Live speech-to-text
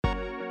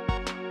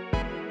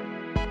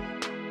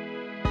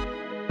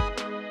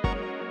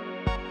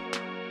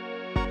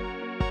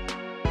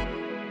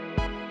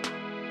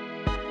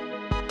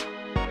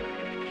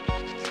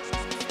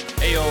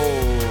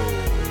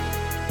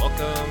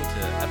welcome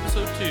to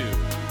episode 2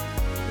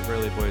 of the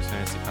Burley Boys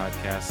Fantasy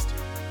Podcast.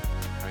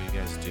 How are you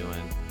guys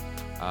doing?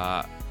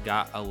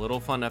 Got a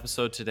little fun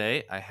episode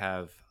today. I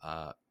have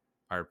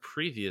our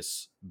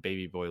previous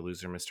baby boy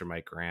loser, Mr.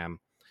 Mike Graham,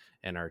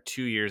 and our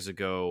 2 years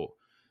ago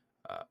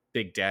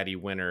Big Daddy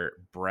winner,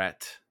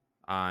 Brett,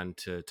 on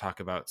to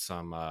talk about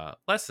some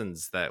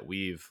lessons that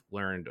we've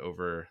learned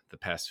over the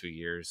past few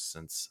years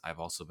since I've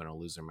also been a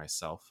loser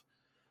myself.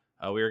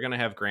 We were going to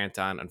have Grant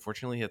on.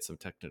 Unfortunately, he had some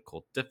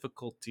technical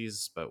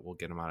difficulties, but we'll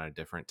get him on a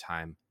different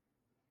time.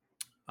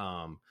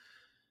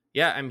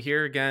 Yeah, I'm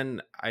here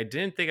again. I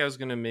didn't think I was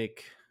going to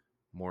make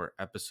more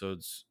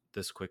episodes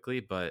this quickly,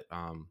 but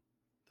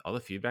all the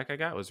feedback I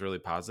got was really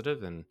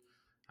positive, and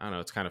I don't know,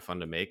 it's kind of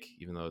fun to make,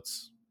 even though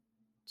it's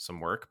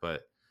some work.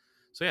 But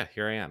so yeah,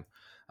 here I am.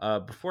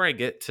 Before I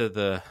get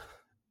to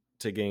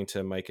getting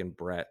to Mike and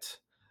Brett,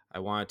 I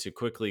wanted to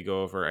quickly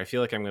go over. I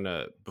feel like I'm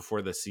gonna,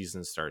 before the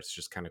season starts,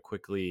 just kind of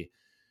quickly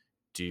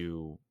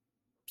do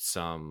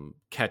some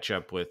catch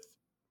up with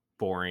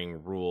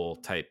boring rule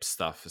type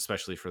stuff,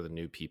 especially for the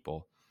new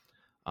people.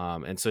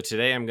 And so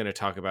today I'm going to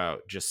talk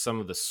about just some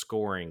of the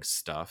scoring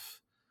stuff.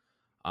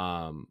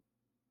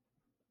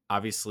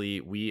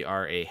 Obviously, we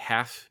are a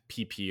half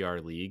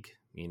PPR league,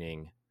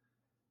 meaning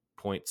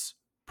points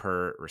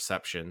per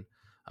reception.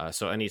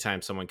 So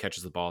anytime someone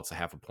catches the ball, it's a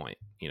half a point.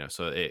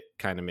 So it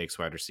kind of makes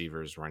wide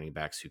receivers, running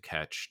backs who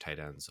catch, tight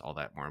ends, all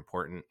that more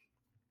important.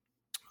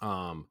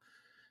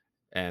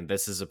 And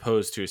this is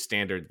opposed to a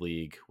standard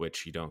league,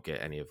 which you don't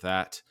get any of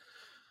that.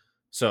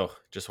 So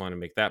just want to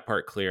make that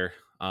part clear.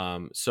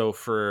 So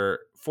for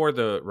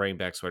the running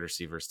backs, wide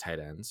receivers, tight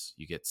ends,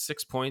 you get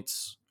 6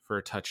 points for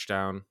a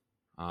touchdown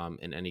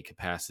in any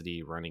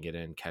capacity, running it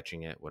in,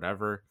 catching it,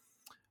 whatever.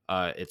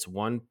 It's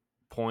 1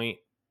 point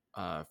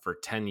for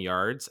 10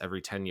 yards,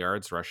 every 10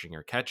 yards rushing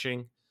or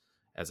catching.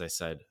 As I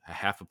said, a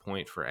half a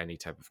point for any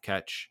type of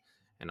catch,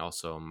 and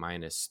also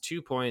minus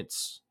 2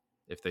 points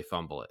if they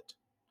fumble it.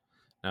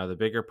 Now, the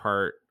bigger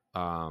part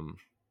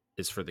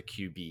is for the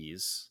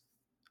QBs.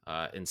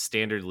 In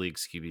standard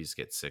leagues, QBs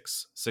get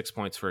six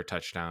points for a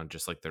touchdown,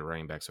 just like the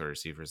running backs or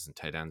receivers and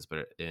tight ends.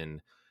 But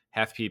in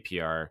half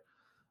PPR,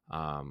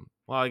 well,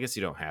 I guess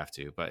you don't have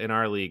to. But in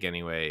our league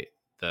anyway,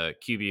 the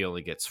QB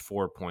only gets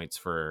 4 points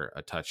for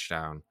a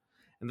touchdown.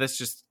 And that's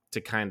just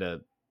to kind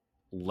of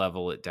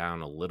level it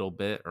down a little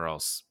bit, or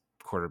else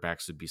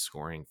quarterbacks would be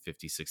scoring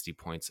 50, 60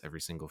 points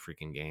every single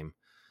freaking game.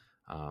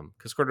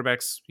 Because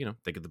quarterbacks,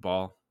 they get the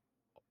ball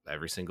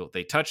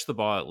they touch the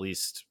ball at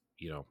least,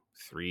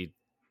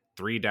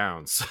 three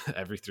downs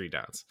every 3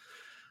 downs.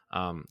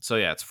 So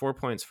yeah, it's 4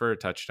 points for a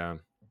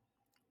touchdown,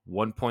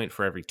 1 point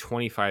for every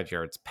 25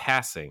 yards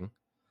passing.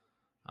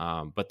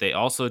 But they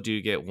also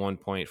do get 1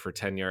 point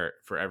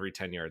for every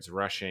 10 yards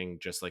rushing,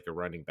 just like a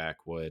running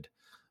back would.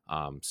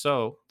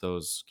 So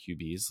those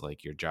QBs,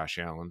 like your Josh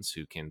Allens,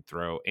 who can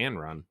throw and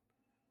run,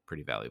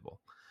 pretty valuable.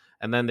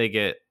 And then they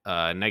get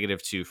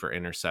 -2 for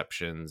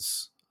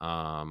interceptions.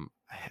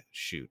 I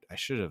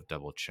should have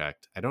double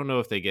checked. I don't know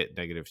if they get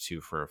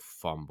 -2 for a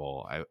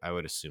fumble. I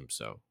would assume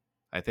so.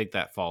 I think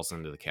that falls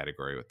into the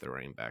category with the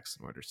running backs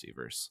and wide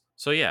receivers.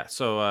 So yeah,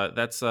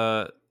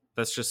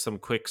 that's just some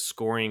quick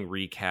scoring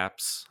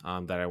recaps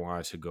that I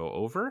wanted to go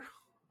over.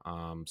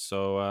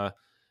 So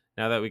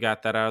now that we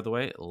got that out of the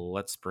way,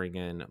 let's bring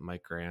in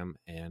Mike Graham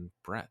and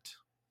Brett.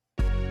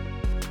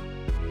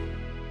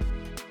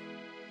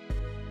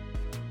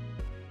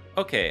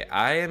 Okay,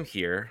 I am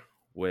here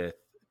with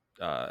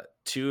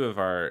 2 of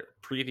our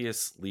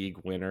previous league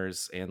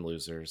winners and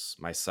losers,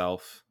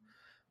 myself,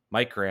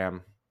 Mike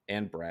Graham,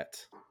 and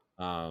Brett.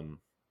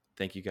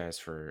 Thank you guys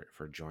for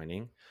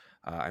joining.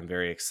 I'm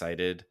very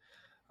excited.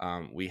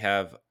 We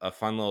have a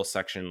fun little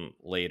section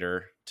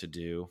later to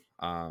do.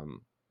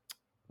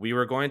 We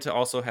were going to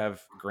also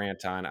have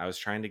Grant on. I was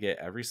trying to get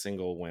every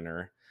single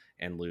winner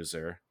and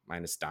loser,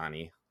 minus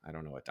Donnie. I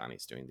don't know what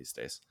Donnie's doing these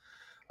days.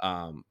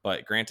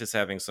 But Grant is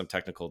having some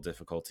technical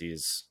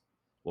difficulties.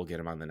 We'll get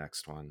him on the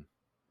next one.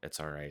 It's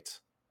all right.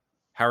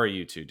 How are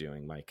you 2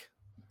 doing, Mike?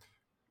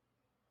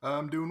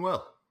 I'm doing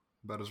well.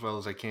 About as well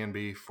as I can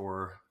be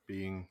for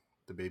being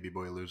the baby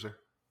boy loser.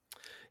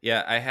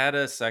 Yeah, I had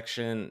a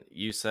section.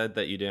 You said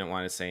that you didn't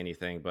want to say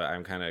anything, but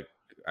I'm going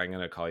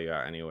to call you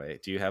out anyway.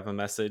 Do you have a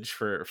message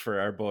for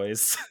our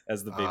boys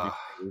as the baby boy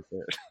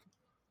loser?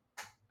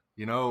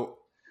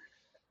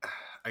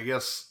 I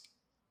guess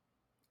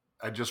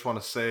I just want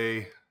to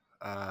say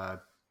I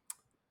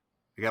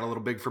got a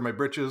little big for my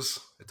britches.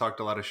 I talked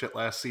a lot of shit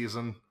last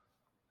season.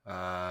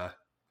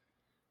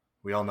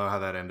 We all know how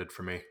that ended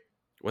for me.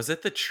 Was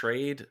it the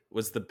trade?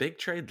 Was the big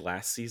trade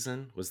last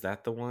season? Was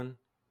that the one?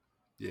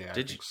 Yeah,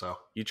 I think so.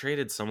 You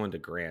traded someone to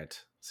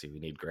Grant. See, we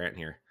need Grant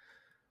here.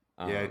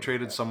 Yeah, I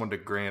traded someone to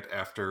Grant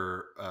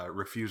after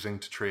refusing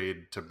to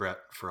trade to Brett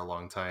for a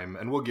long time.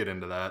 And we'll get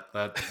into that.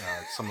 That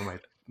some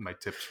of my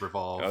tips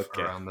revolve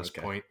around this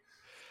point.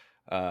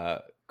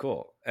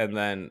 Cool. And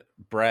then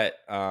Brett,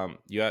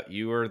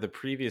 you were the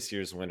previous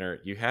year's winner.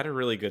 You had a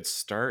really good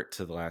start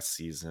to the last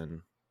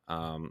season,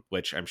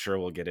 which I'm sure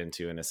we'll get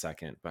into in a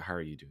second. But how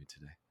are you doing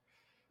today?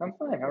 I'm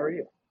fine. How are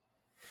you?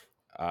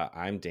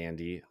 I'm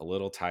Dandy, a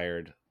little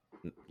tired,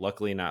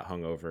 luckily not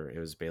hungover. It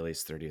was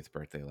Bailey's 30th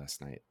birthday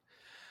last night.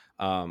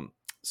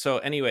 So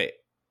anyway,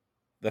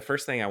 the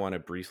first thing I want to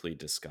briefly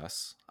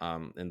discuss,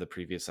 in the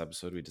previous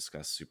episode, we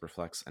discussed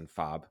Superflex and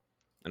FOB.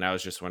 And I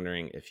was just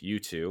wondering if you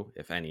two,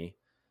 if any,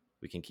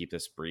 we can keep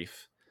this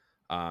brief,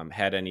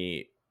 had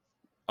any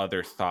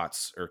other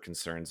thoughts or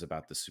concerns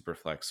about the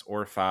Superflex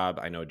or FOB.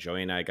 I know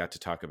Joey and I got to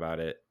talk about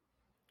it.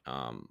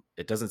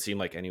 It doesn't seem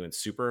like anyone's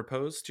super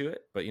opposed to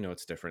it, but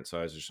it's different. So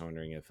I was just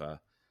wondering if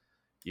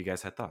you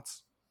guys had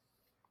thoughts.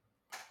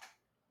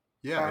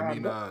 Yeah, I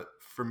mean,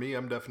 for me,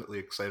 I'm definitely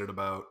excited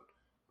about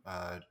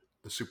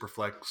the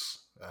Superflex,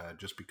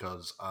 just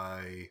because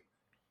I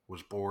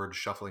was bored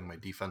shuffling my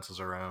defenses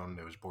around.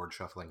 I was bored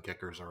shuffling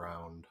kickers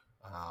around.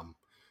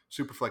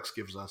 Superflex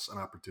gives us an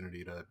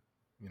opportunity to,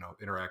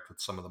 interact with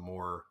some of the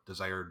more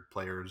desired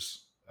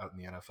players out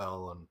in the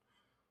NFL, and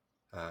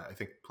I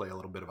think play a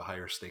little bit of a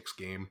higher stakes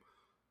game.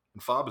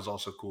 And FOB is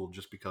also cool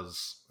just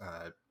because,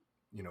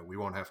 we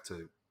won't have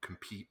to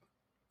compete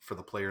for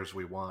the players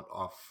we want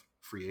off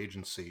free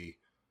agency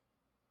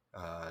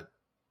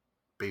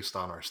based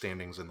on our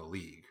standings in the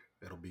league.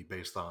 It'll be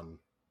based on,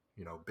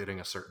 bidding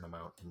a certain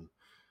amount. And,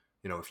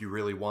 if you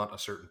really want a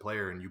certain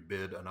player and you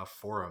bid enough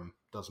for him,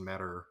 doesn't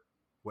matter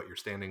what your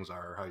standings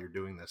are or how you're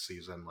doing this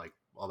season. Like,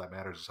 all that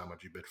matters is how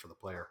much you bid for the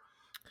player.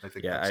 I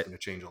think that's going to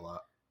change a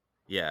lot.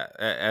 Yeah,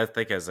 I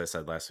think, as I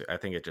said last week, I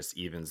think it just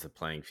evens the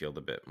playing field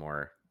a bit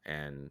more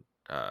and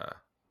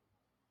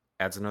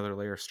adds another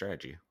layer of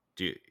strategy.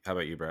 How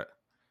about you, Brett?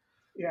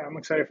 Yeah, I'm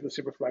excited for the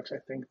Superflex. I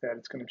think that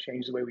it's going to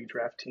change the way we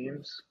draft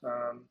teams.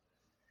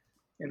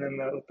 And then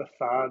with the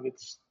FOB,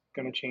 it's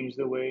going to change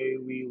the way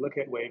we look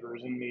at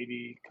waivers and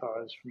maybe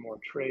cause for more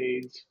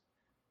trades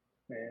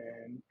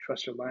and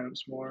trust your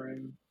lineups more.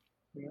 And,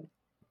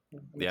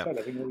 I'm excited.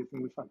 I think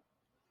it'll be fun.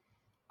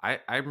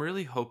 I'm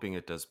really hoping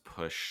it does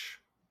push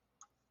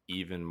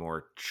even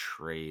more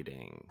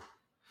trading,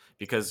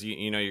 because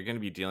you're going to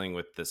be dealing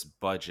with this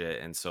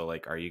budget, and so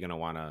are you going to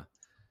want to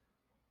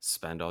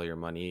spend all your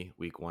money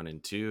week 1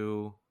 and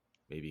 2,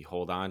 maybe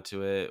hold on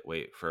to it,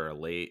 wait for a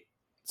late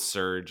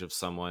surge of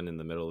someone in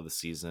the middle of the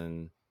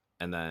season,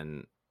 and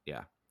then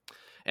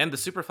and the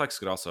Superflex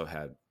could also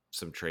have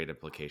some trade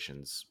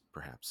implications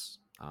perhaps,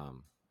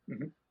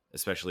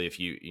 especially if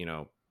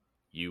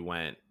you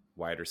went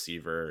wide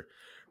receiver,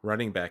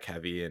 running back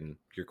heavy, and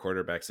your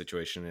quarterback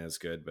situation is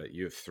good, but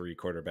you have 3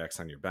 quarterbacks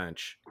on your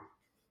bench.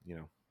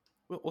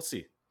 We'll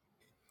see.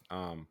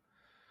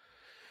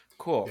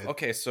 Cool. Yeah.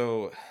 Okay,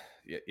 so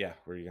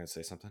were you gonna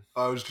say something?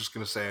 I was just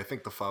gonna say, I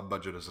think the FOB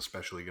budget is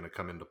especially going to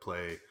come into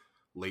play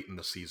late in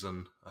the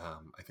season.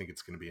 I think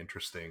it's going to be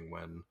interesting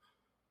when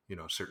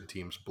certain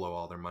teams blow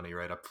all their money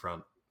right up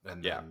front,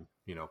 and then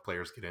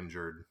players get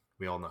injured.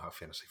 We all know how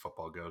fantasy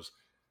football goes.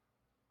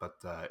 But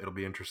it'll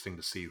be interesting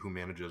to see who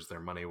manages their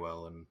money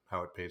well and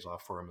how it pays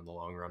off for them in the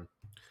long run.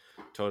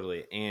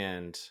 Totally.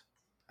 And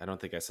I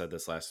don't think I said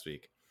this last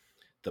week.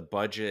 The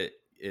budget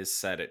is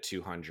set at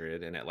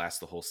 200 and it lasts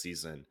the whole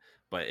season,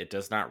 but it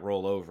does not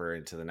roll over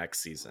into the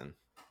next season.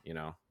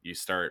 You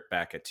start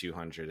back at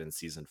 200 in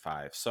season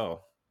 5.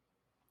 So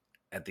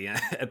at the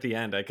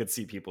end, I could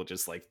see people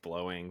just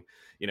blowing,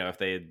 if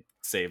they had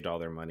saved all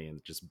their money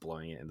and just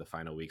blowing it in the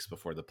final weeks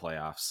before the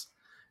playoffs.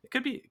 It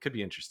could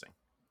be interesting.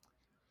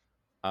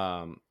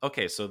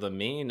 Okay, so the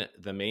main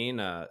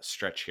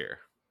stretch here,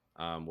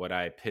 what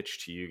I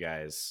pitched to you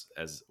guys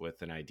as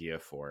with an idea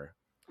for,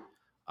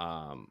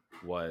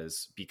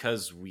 was,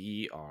 because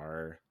we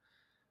are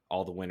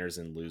all the winners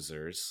and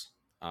losers,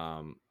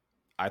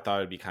 I thought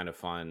it'd be kind of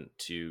fun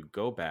to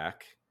go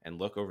back and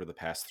look over the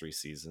past 3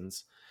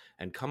 seasons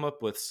and come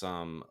up with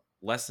some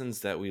lessons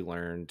that we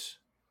learned,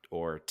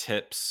 or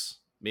tips,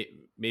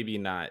 maybe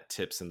not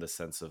tips in the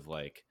sense of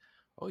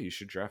oh, you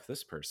should draft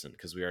this person,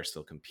 because we are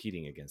still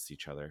competing against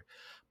each other,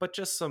 but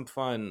just some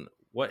fun.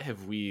 What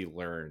have we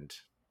learned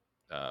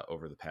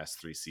over the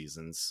past 3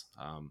 seasons?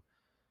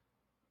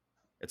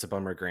 It's a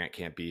bummer Grant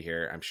can't be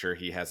here. I'm sure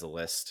he has a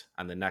list.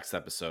 On the next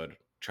episode,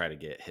 try to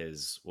get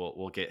his,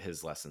 we'll get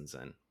his lessons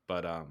in.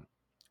 But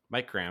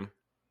Mike Graham,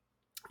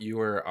 you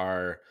were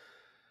our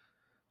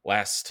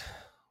last,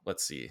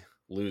 let's see,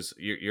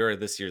 you're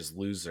this year's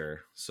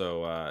loser.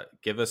 So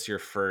give us your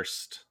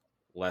first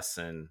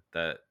lesson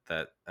that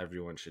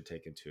everyone should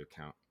take into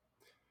account.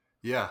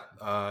 Yeah,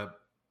 I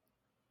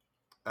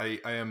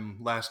am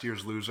last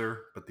year's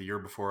loser, but the year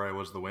before I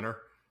was the winner.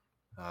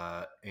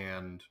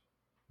 And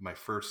my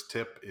first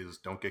tip is,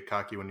 don't get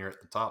cocky when you're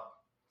at the top.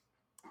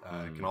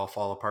 It can all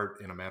fall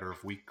apart in a matter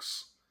of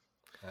weeks.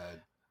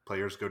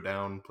 Players go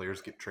down,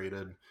 players get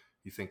traded.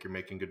 You think you're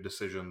making good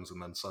decisions,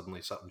 and then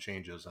suddenly something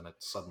changes, and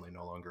it's suddenly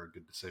no longer a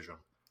good decision.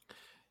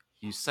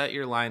 You set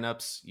your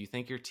lineups, you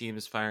think your team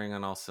is firing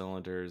on all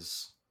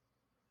cylinders,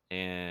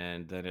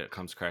 and then it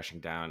comes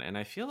crashing down. And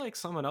I feel like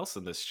someone else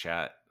in this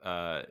chat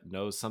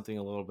knows something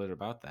a little bit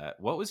about that.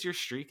 What was your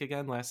streak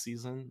again last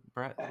season,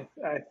 Brett?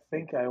 I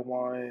think I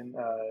won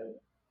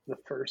the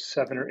first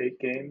 7 or 8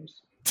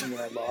 games, and then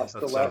I lost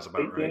the last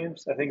 8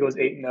 games. I think it was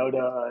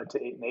 8-0 to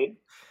 8-8.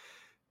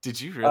 Did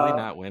you really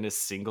not win a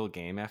single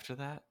game after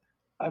that?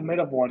 I might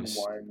have won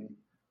one.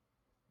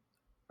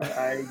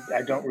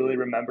 I don't really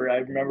remember. I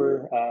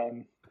remember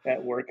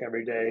at work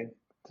every day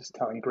just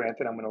telling Grant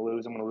that I'm going to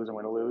lose, I'm going to lose, I'm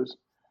going to lose.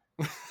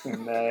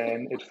 And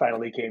then it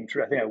finally came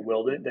true. I think I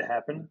willed it to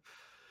happen.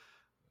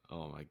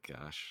 Oh my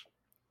gosh.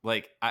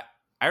 Like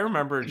I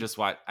remember just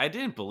what I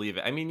didn't believe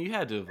it. I mean, you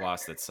had to have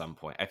lost at some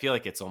point. I feel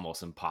like it's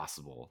almost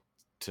impossible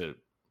to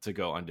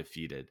go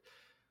undefeated.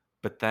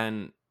 But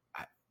then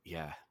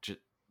yeah,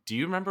 do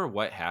you remember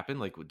what happened?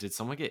 Like did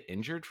someone get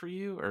injured for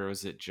you, or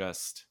was it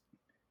just,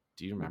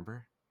 do you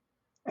remember?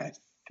 I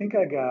think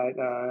I got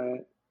I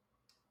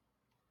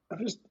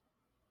was just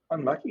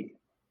unlucky.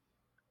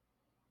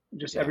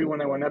 Just Yeah.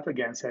 everyone I went up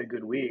against had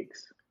good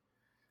weeks.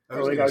 I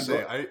was going to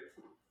say,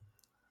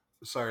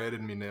 sorry, I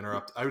didn't mean to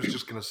interrupt. I was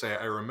just going to say,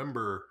 I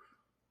remember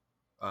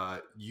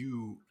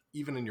you,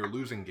 even in your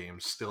losing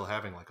games, still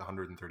having like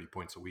 130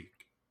 points a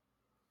week.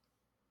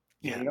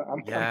 Yeah, you know,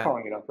 I'm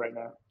calling it up right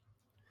now.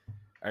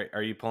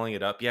 Are you pulling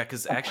it up? Yeah,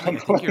 because actually I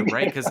think you're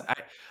right. Because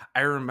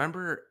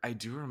I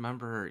do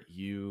remember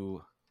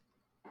you,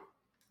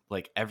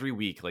 like every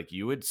week, like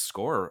you would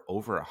score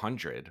over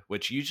 100,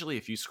 which usually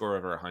if you score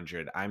over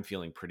 100, I'm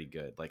feeling pretty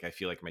good. Like I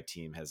feel like my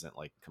team hasn't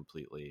like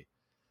completely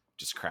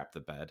just crapped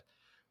the bed.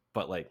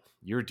 But like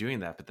you're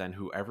doing that, but then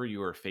whoever you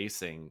were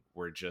facing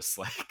were just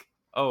like,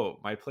 oh,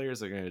 my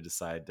players are going to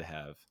decide to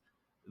have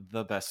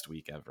the best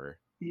week ever.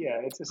 Yeah,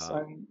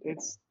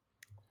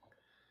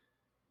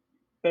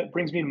 that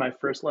brings me to my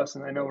first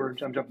lesson. I know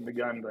I'm jumping the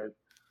gun, but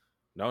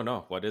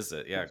no, what is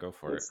it? Yeah, go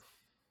for it.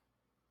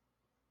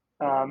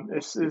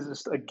 This is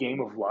just a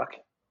game of luck,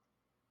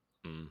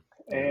 yeah.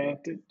 And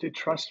to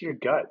trust your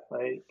gut.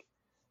 Like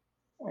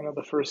I know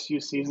the first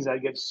few seasons, I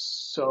get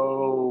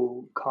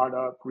so caught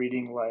up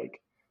reading like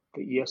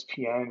the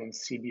ESPN and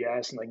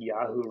CBS and like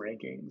Yahoo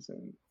rankings,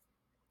 and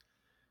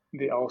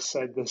they all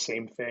said the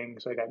same thing.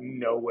 So I got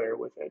nowhere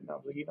with it, and I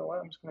was like, you know what?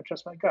 I'm just going to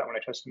trust my gut. When I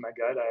trusted my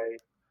gut,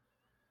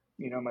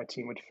 my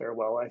team would fare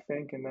well, I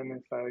think. And then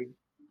if I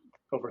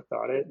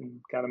overthought it and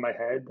got in my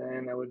head,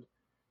 then I would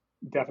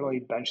definitely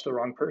bench the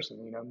wrong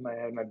person. You know,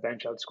 my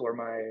bench outscore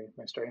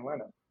my starting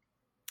lineup.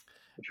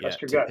 So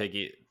trust your gut.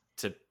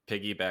 To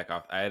piggyback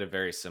off, I had a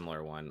very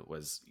similar one.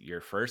 Was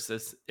your first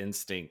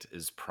instinct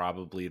is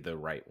probably the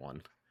right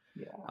one.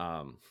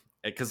 Yeah.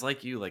 Because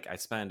like you, like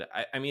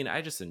I mean,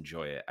 I just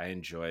enjoy it. I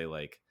enjoy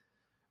like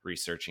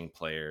researching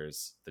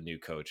players, the new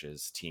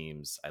coaches,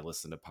 teams. I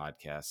listen to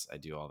podcasts. I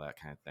do all that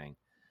kind of thing.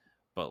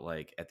 But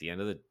like at the end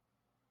of the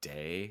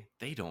day,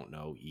 they don't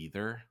know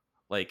either.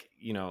 Like,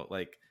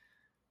 like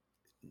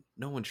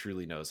no one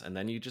truly knows. And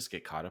then you just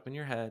get caught up in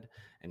your head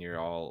and you're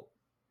all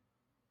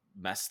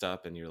messed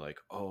up and you're like,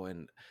 oh,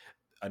 and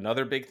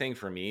another big thing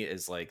for me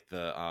is like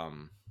the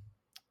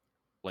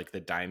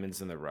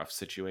diamonds in the rough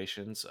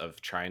situations of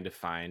trying to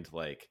find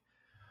like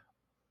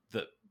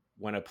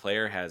when a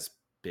player has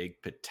big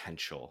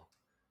potential.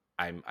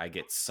 I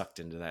get sucked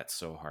into that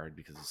so hard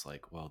because it's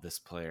like, well, this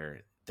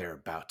player, they're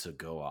about to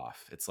go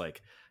off. It's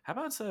like, how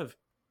about instead of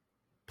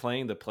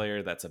playing the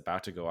player that's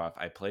about to go off,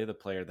 I play the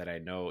player that I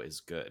know is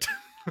good.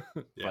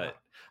 But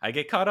I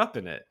get caught up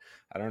in it.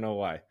 I don't know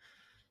why.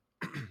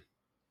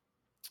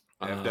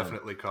 I've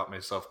definitely caught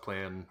myself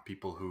playing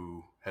people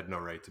who had no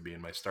right to be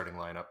in my starting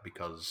lineup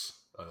because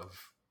of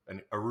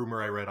a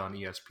rumor I read on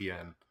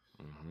ESPN.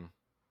 Mm-hmm.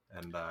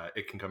 And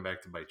it can come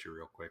back to bite you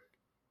real quick.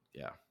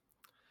 Yeah.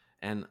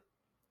 And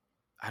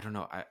I don't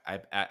know. I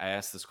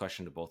asked this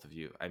question to both of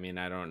you. I mean,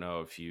 I don't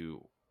know if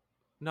you...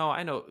 No,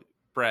 I know,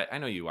 Brett, I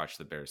know you watch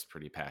the Bears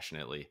pretty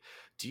passionately.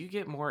 Do you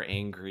get more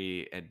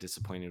angry and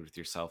disappointed with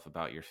yourself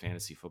about your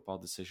fantasy football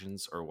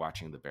decisions or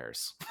watching the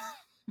Bears?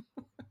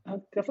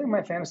 Definitely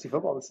my fantasy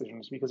football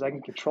decisions because I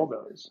can control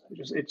those.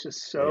 It's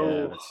just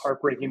so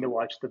heartbreaking to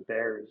watch the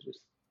Bears. Just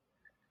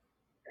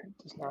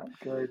not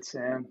good,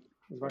 Sam.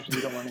 As much as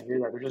you don't want to hear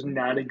that, they're just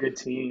not a good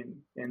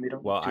team, and they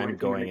don't. Well, I'm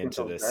going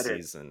into this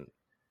season.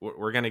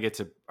 We're going to get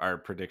to our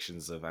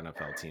predictions of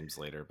NFL teams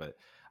later, but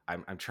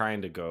I'm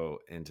trying to go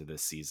into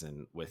this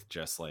season with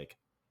just like,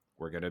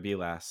 we're going to be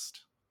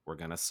last. We're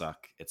going to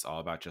suck. It's all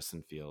about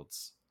Justin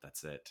Fields.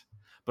 That's it.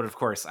 But of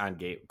course,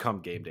 come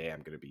game day,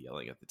 I'm going to be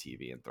yelling at the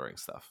TV and throwing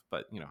stuff.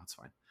 But it's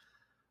fine.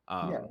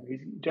 I'd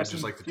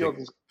just like to take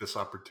this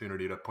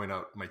opportunity to point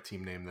out my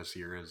team name this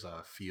year is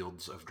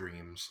Fields of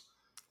Dreams.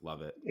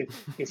 Love it.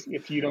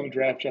 If you don't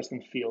draft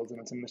Justin Fields, then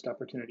it's a missed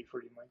opportunity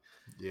for you, Mike.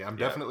 Yeah, I'm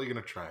definitely going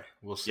to try.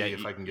 We'll see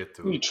if I can get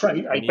to it. You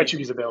try. I bet you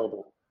he's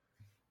available.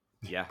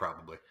 Yeah,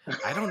 probably.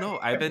 I don't know.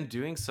 I've been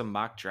doing some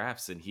mock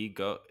drafts, and he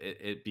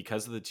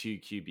because of the 2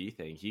 QB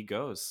thing, he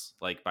goes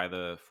like by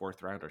the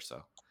 4th round or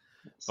so.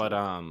 But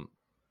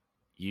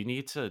you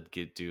need to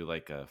do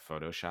like a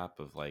Photoshop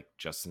of like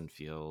Justin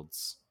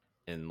Fields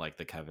in like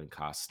the Kevin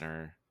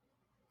Costner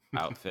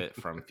outfit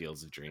from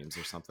Fields of Dreams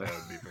or something. That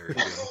would be very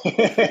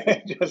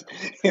cool. Just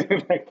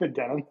back the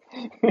down.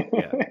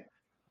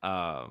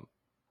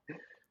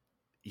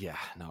 Yeah.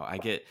 No, I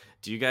get.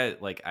 Do you guys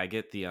like? I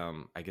get the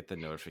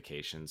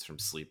notifications from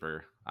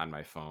Sleeper on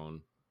my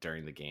phone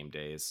during the game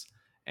days,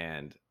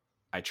 and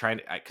I try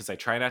because I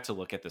try not to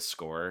look at the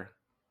score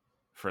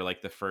for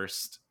like the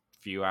first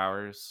few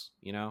hours,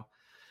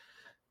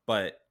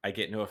 but I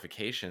get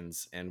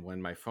notifications, and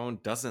when my phone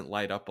doesn't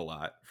light up a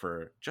lot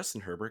for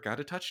Justin Herbert got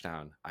a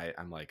touchdown,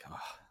 I'm like, oh,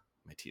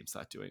 my team's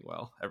not doing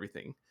well.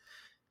 Everything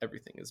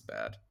is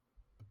bad.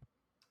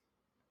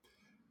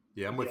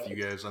 Yeah, I'm with you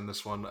guys on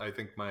this one. I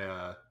think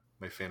my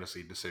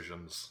fantasy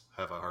decisions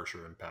have a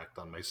harsher impact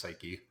on my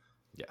psyche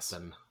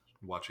than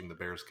watching the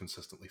Bears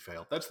consistently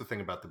fail. That's the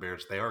thing about the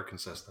Bears; they are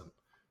consistent.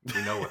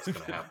 We know what's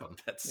going to happen.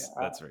 That's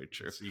very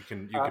true. So you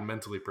can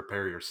mentally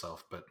prepare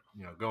yourself, but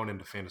going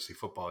into fantasy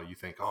football, you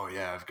think, oh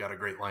yeah, I've got a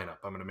great lineup.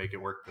 I'm going to make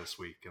it work this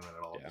week, and then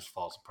it all just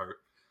falls apart.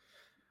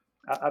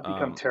 I've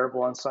become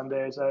terrible on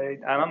Sundays.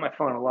 I'm on my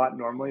phone a lot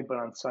normally, but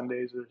on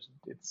Sundays,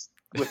 it's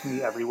with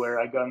me everywhere.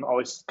 I'm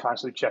always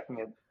constantly checking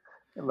it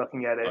and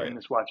looking at it, and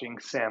just watching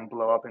Sam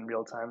blow up in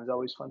real time is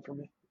always fun for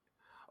me.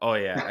 Oh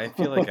yeah, I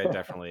feel like I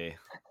definitely.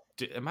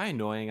 Am I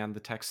annoying on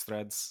the text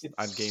threads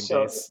on game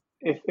days?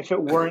 If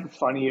it weren't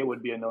funny, it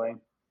would be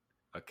annoying.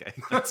 Okay,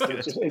 that's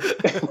good.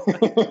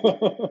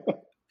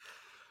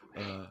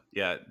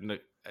 Yeah,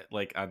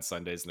 like on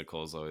Sundays,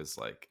 Nicole's always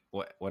like,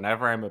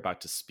 whenever I'm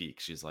about to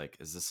speak, she's like,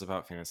 "Is this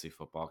about fantasy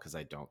football? Because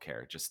I don't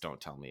care. Just don't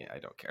tell me I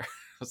don't care."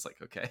 I was like,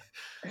 "Okay."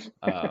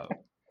 All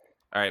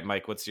right,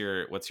 Mike, what's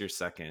your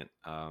second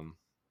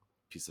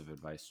piece of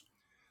advice?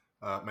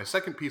 My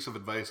second piece of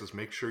advice is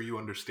make sure you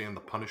understand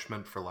the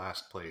punishment for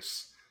last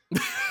place.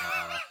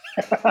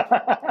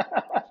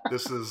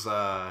 This is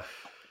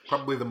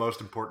probably the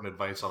most important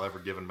advice I'll ever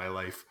give in my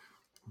life.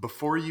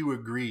 Before you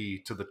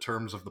agree to the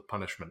terms of the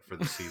punishment for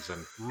the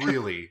season,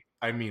 really,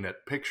 I mean it,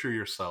 picture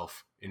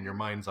yourself in your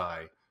mind's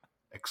eye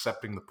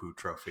accepting the poo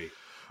trophy,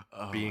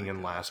 being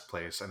in last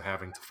place, and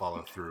having to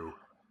follow through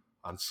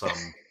on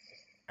some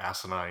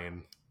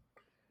asinine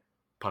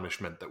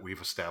punishment that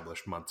we've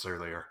established months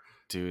earlier.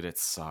 Dude, it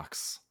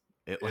sucks.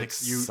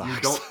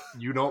 Sucks.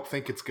 You don't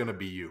think it's gonna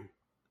be you,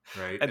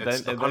 right? And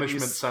the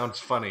punishment sounds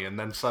funny, and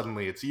then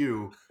suddenly it's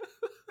you,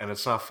 and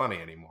it's not funny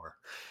anymore.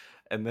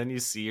 And then you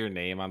see your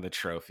name on the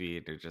trophy,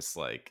 and you're just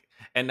like,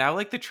 and now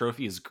like the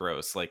trophy is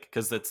gross, like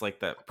because it's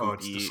like that.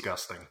 Poopy, it's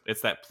disgusting. It's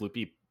that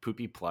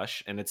poopy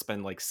plush, and it's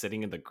been like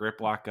sitting in the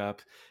grip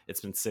lockup. It's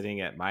been sitting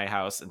at my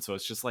house, and so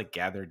it's just like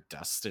gathered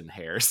dust and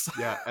hairs.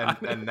 Yeah,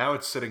 and now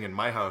it's sitting in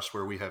my house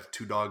where we have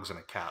 2 dogs and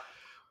a cat.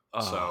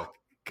 Oh so,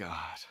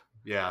 God.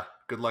 Yeah,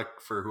 good luck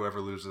for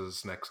whoever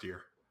loses next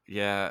year.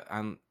 Yeah,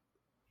 on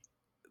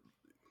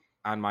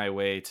my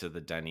way to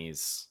the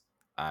Denny's,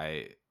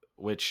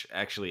 which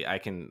actually I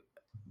can.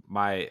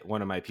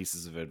 One of my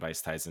pieces of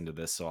advice ties into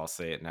this, so I'll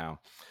say it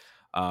now.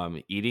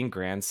 Eating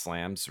Grand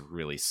Slams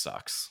really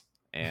sucks,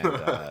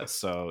 and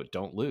so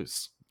don't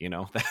lose.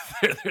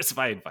 There's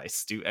my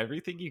advice. Do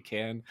everything you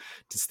can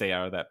to stay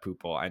out of that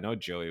poop bowl. I know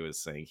Joey was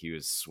saying he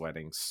was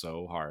sweating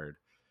so hard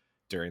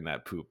during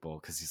that poop bowl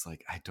because he's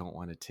like, I don't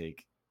want to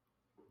take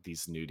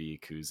these nudie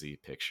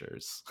koozie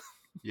pictures.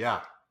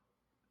 Yeah,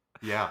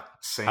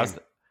 same.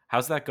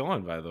 How's that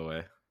going, by the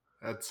way?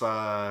 That's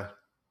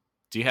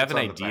Do you have an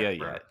idea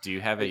yet? Do you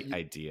have an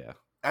idea?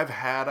 I've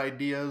had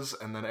ideas,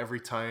 and then every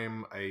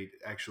time I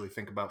actually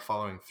think about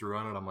following through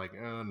on it, I'm like,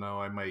 oh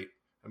no, I might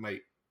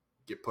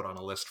get put on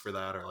a list for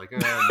that, or like, oh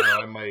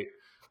no,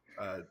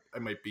 I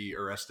might be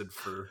arrested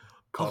for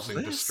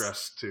causing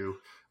distress to.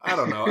 I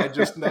don't know.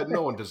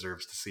 No one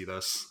deserves to see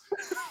this.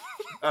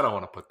 I don't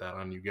want to put that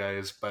on you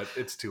guys, but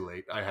it's too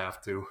late. I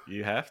have to.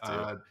 You have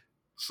to.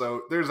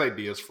 So there's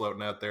ideas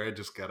floating out there. I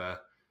just gotta.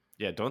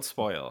 Yeah, don't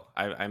spoil.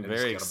 I'm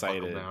very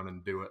excited. Buckle down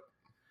and do it.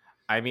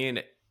 I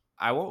mean,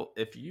 I won't.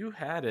 If you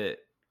had it,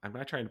 I'm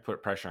not trying to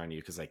put pressure on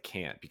you because I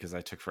can't, because I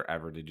took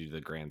forever to do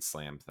the Grand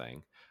Slam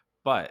thing.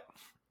 But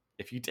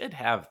if you did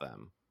have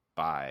them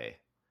by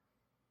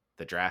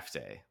the draft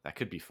day, that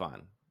could be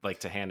fun.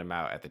 Like to hand them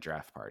out at the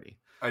draft party.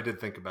 I did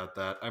think about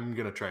that. I'm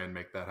gonna try and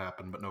make that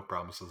happen, but no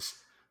promises.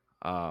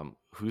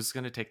 Who's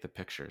gonna take the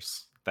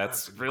pictures?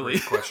 That's a really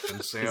great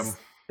question, Sam.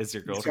 Is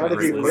your girlfriend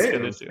Liz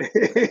gonna do?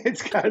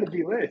 It's gotta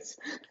be Liz.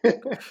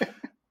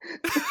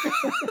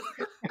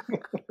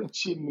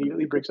 She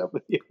immediately breaks up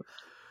with you.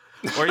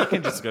 Or you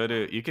can just go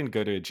to a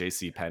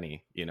JC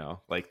Penney,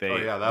 like they. Oh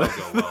yeah, that'll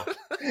go well.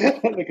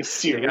 Like a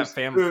series.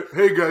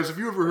 Hey guys, have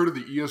you ever heard of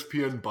the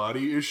ESPN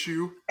body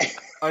issue?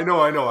 I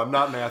know. I'm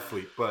not an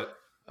athlete, but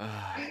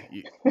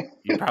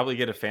you probably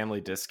get a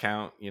family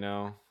discount,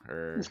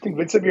 or just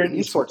convince them you're an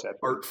esports athlete.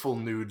 Artful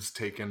nudes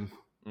taken.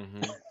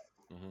 Mm-hmm.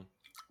 Mm-hmm.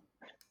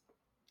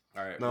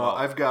 All right. No, well,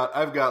 I've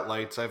got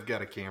lights. I've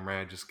got a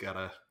camera. I just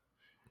gotta.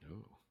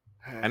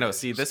 I know.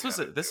 See, this was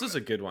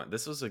a good one.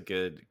 This was a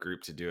good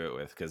group to do it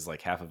with because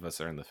like half of us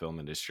are in the film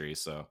industry,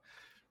 so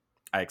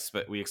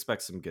we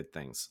expect some good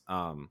things.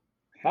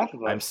 Half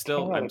of us. I'm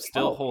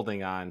still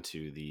holding on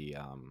to the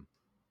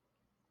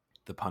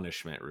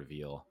punishment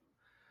reveal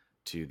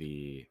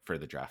for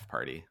the draft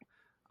party.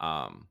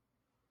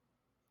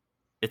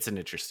 It's an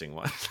interesting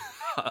one.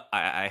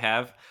 I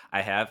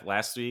have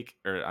last week,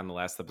 or on the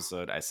last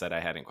episode, I said I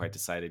hadn't quite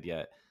decided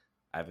yet.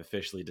 I've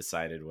officially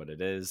decided what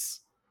it is.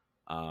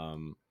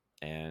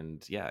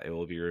 And yeah, it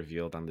will be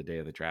revealed on the day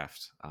of the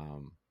draft.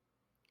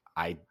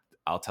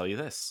 I'll tell you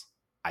this: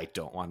 I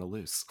don't want to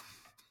lose.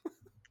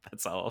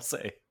 That's all I'll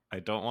say. I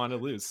don't want to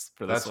lose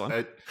for this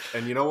one.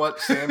 And you know what,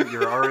 Sam?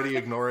 You're already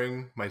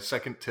ignoring my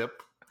second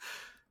tip.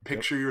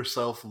 Picture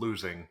yourself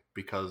losing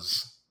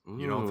because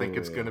you don't think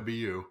it's going to be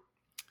you.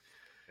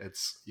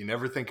 You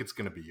never think it's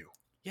going to be you.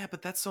 Yeah,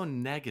 but that's so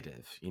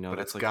negative, But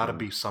it's got to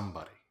be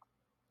somebody.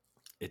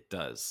 It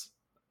does.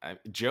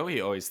 Joey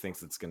always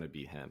thinks it's going to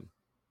be him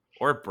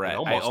or Brett.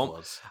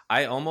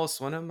 I almost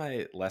one of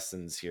my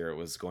lessons here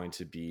was going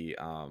to be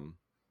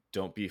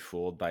don't be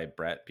fooled by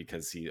Brett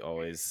because he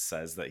always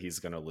says that he's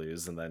going to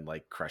lose and then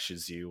like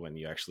crushes you when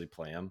you actually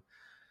play him.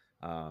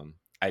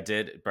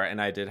 Brett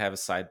and I did have a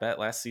side bet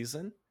last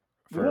season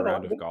for a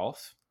round of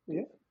golf.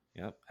 Yeah.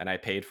 Yep. And I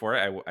paid for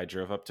it. I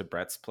drove up to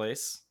Brett's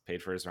place,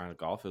 paid for his round of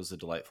golf. It was a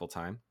delightful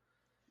time.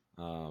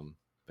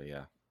 But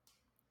yeah.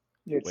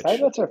 Yeah, side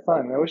bets are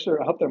fun.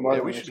 I hope they're more.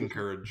 Yeah, we should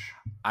encourage.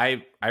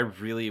 I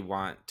really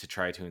want to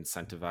try to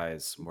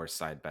incentivize more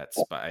side bets,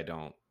 but I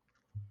don't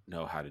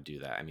know how to do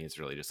that. I mean, it's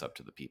really just up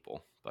to the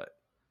people, but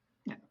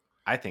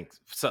I think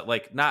so.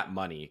 Like, not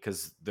money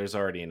because there's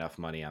already enough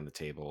money on the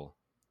table.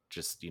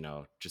 Just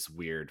just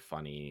weird,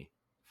 funny,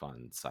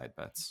 fun side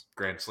bets.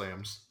 Grand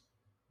slams.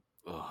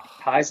 Ugh.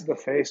 Pies to the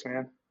face,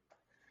 man.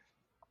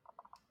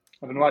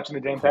 I've been watching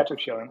the Dan Patrick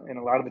show, and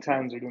a lot of the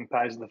times they're doing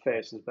pies to the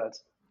face as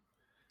bets.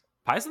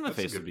 Pies in the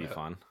face would be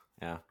fun.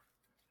 Yeah.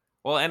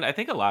 Well, and I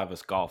think a lot of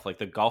us golf. Like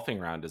the golfing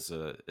round is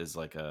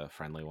like a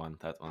friendly one.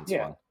 That one's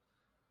fun.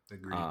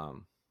 Agreed.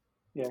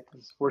 Yeah,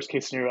 because worst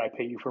case scenario, I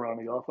pay you for a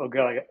round of golf. Oh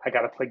god, I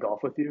got to play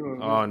golf with you.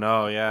 Oh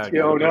no, yeah.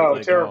 Oh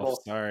no, terrible.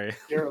 Golf. Sorry.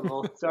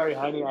 Terrible. Sorry,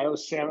 honey. I owe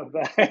Sam a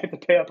bet. I had to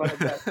pay up on a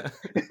bet.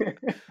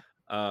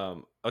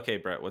 Okay,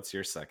 Brett. What's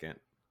your second?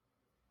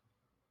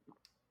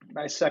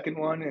 My second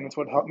one, and it's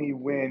what helped me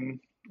win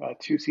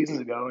 2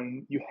 seasons ago.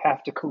 And you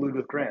have to collude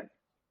with Grant.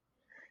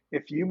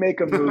 If you make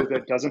a move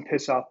that doesn't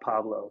piss off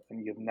Pablo,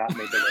 then you've not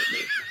made the right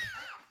move.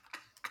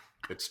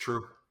 It's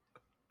true.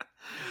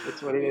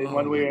 It's what it is,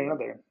 one way or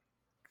another.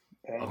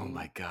 And oh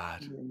my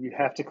god! You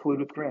have to collude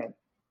with Grant.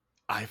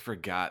 I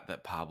forgot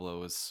that Pablo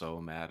was so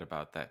mad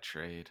about that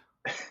trade.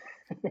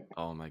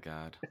 Oh my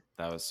god,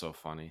 that was so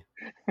funny.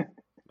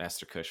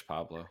 Master Kush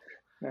Pablo.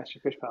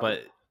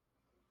 But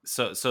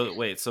so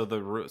wait, so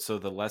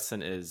the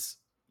lesson is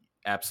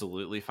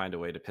absolutely find a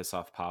way to piss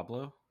off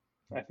Pablo.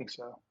 I think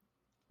so.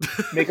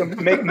 Make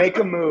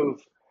a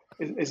move.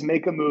 Is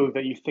make a move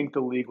that you think the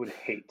league would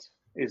hate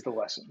is the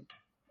lesson.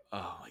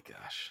 Oh my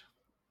gosh.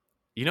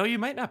 You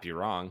might not be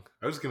wrong.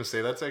 I was going to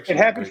say that's actually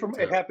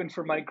it happened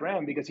for Mike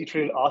Graham because he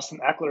traded Austin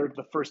Eckler to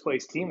the first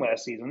place team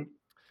last season.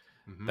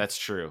 Mm-hmm. That's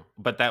true,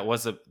 but that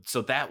was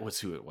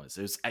who it was.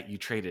 It was you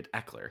traded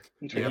Eckler.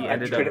 He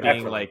ended up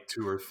being like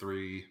 2 or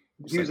 3.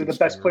 He was the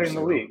best player in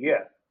the league.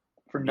 Yeah,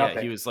 for nothing.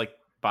 Yeah, he was like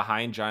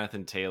behind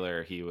Jonathan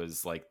Taylor. He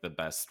was like the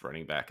best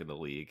running back in the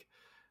league.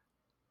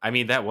 I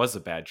mean, that was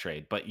a bad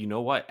trade, but you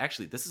know what?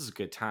 Actually, this is a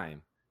good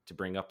time to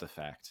bring up the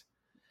fact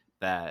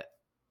that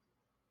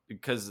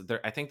because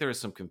I think there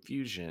is some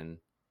confusion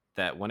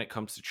that when it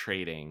comes to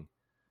trading,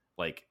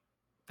 like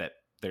that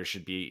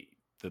the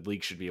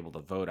league should be able to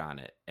vote on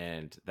it.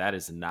 And that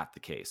is not the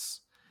case.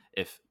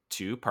 If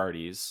 2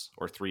 parties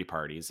or 3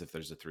 parties, if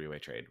there's a 3-way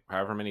trade,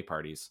 however many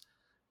parties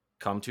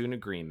come to an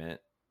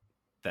agreement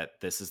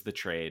that this is the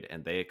trade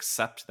and they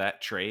accept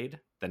that trade,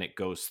 then it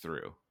goes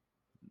through.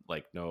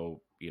 Like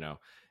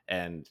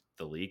and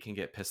the league can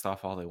get pissed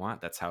off all they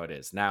want. That's how it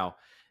is. Now,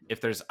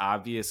 if there's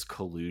obvious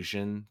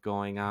collusion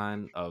going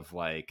on of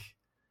like,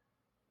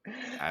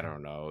 I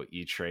don't know,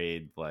 you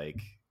trade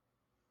like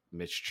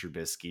Mitch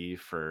Trubisky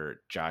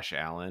for Josh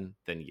Allen,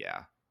 then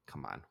yeah,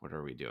 come on. What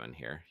are we doing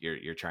here?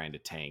 You're trying to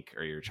tank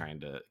or you're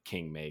trying to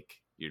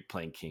you're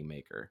playing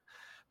kingmaker.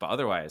 But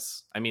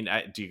otherwise, I mean,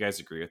 do you guys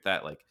agree with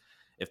that? Like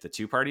if the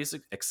 2 parties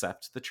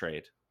accept the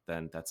trade,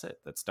 then that's it.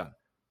 That's done.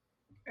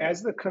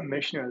 As the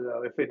commissioner,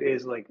 though, if it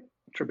is like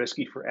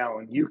Trubisky for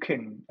Allen, you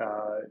can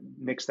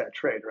nix that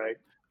trade, right?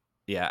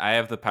 Yeah, I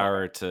have the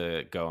power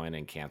to go in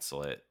and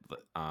cancel it.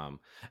 And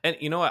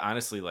you know what?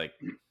 Honestly, like,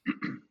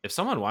 if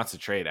someone wants to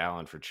trade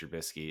Allen for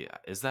Trubisky,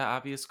 is that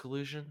obvious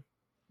collusion?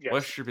 Yes.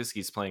 What if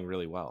Trubisky's playing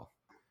really well?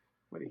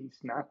 But he's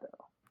not,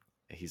 though.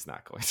 He's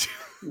not going to.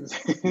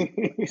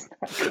 He's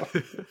not going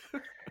to.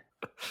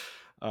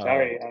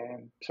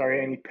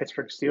 Sorry, any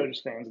Pittsburgh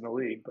Steelers fans in the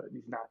league, but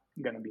he's not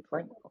going to be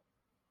playing well.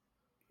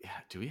 Yeah,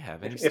 do we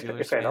have any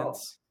Steelers fans? At all.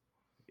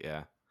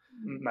 Yeah.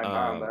 My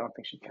mom, I don't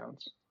think she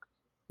counts.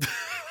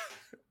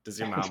 Does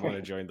your mom want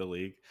to join the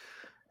league?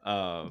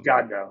 God,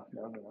 no.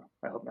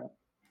 I hope not.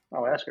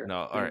 I'll ask her.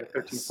 No, all right.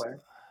 13th player.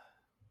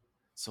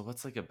 So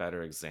what's like a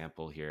better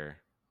example here?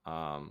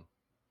 I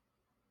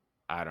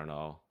don't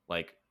know.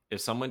 Like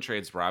if someone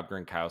trades Rob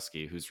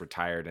Gronkowski, who's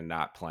retired and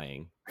not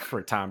playing,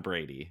 for Tom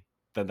Brady,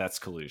 then that's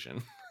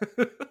collusion.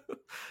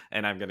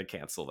 And I'm going to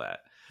cancel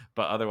that.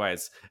 But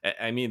otherwise,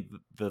 I mean,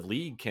 the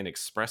league can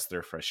express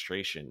their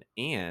frustration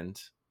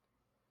and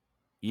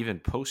even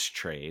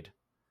post-trade,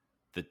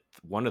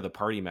 one of the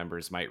party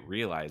members might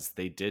realize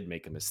they did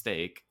make a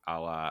mistake, a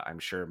la I'm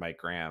sure Mike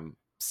Graham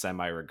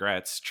semi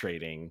regrets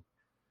trading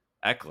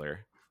Eckler,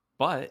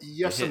 but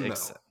Yes and no.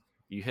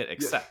 You hit Yeah.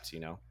 accept,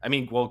 I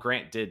mean, well,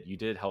 you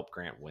did help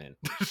Grant win.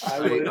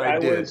 I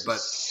was but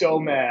so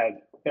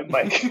mad at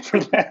Mike for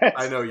that.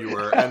 I know you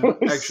were. And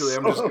actually,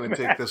 I'm just going to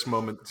take this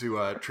moment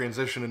to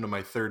transition into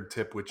my third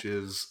tip, which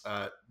is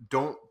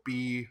don't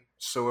be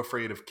so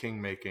afraid of king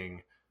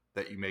making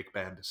that you make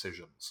bad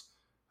decisions.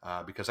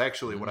 Because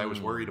actually, what I was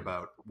worried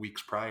about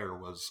weeks prior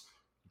was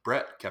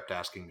Brett kept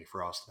asking me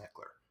for Austin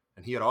Eckler,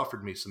 and he had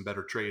offered me some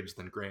better trades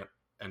than Grant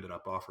ended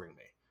up offering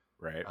me.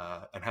 Right.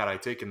 And had I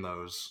taken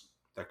those,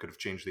 that could have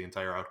changed the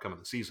entire outcome of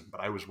the season.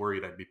 But I was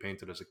worried I'd be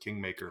painted as a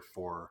kingmaker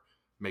for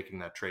making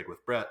that trade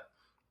with Brett.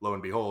 Lo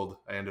and behold,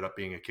 I ended up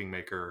being a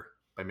kingmaker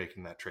by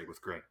making that trade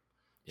with Grant.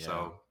 Yeah.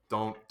 So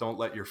don't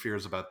let your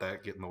fears about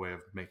that get in the way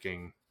of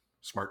making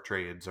smart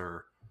trades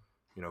or,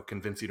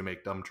 convince you to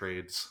make dumb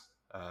trades.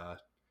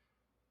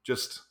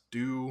 Just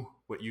do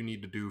what you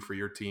need to do for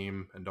your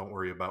team and don't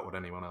worry about what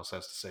anyone else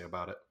has to say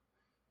about it.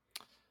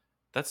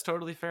 That's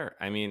totally fair.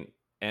 I mean,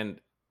 and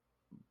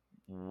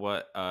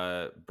what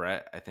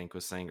Brett, I think,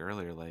 was saying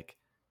earlier, like,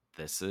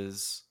 this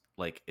is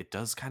like, it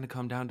does kind of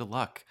come down to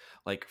luck.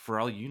 Like, for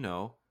all you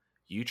know,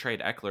 you trade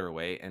Eckler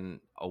away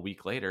and a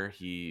week later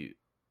he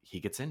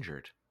gets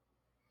injured.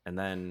 And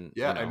then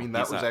I mean,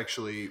 that was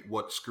actually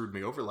what screwed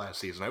me over last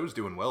season. I was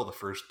doing well the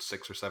first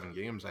 6 or 7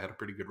 games. I had a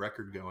pretty good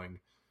record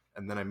going,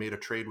 and then I made a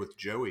trade with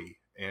Joey,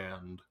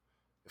 and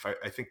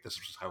I think this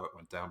is how it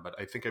went down, but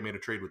I think I made a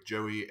trade with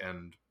Joey,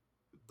 and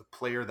the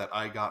player that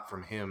I got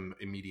from him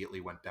immediately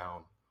went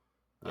down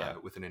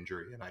with an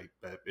injury, and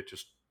it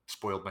just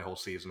spoiled my whole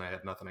season. I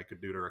had nothing I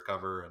could do to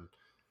recover, and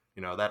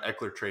that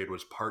Eckler trade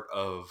was part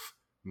of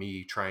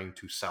me trying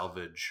to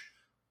salvage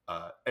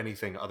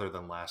anything other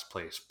than last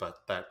place, but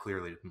that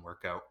clearly didn't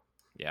work out.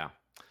 Yeah.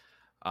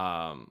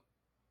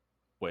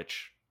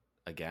 Which,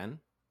 again,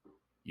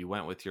 you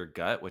went with your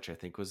gut, which I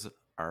think was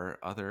our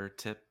other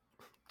tip.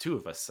 2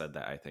 of us said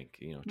that, I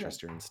think,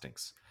 trust your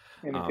instincts.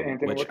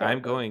 Which I'm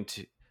going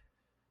to...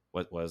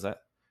 What was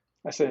that?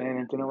 I said, and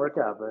it didn't work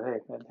out, but hey,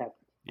 that happened.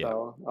 Yeah.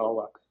 All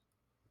luck.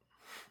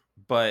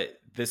 But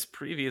this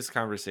previous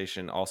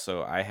conversation,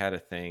 also, I had a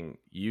thing.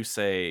 You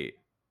say,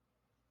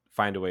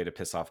 find a way to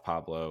piss off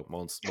Pablo,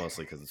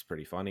 mostly because it's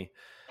pretty funny.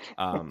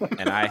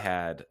 And I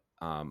had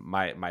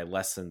my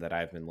lesson that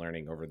I've been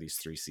learning over these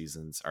 3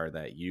 seasons are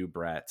that you,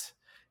 Brett,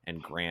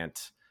 and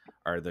Grant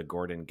are the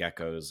Gordon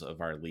Geckos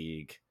of our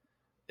league.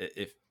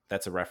 If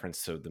that's a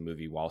reference to the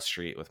movie Wall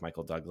Street with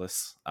Michael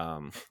Douglas.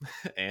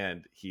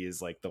 And he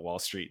is like the Wall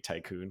Street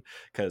tycoon,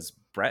 because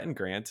Brett and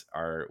Grant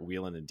are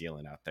wheeling and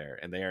dealing out there,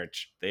 and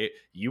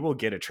you will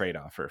get a trade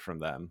offer from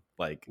them.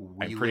 Like,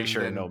 I'm pretty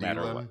sure no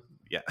matter what.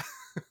 Yeah.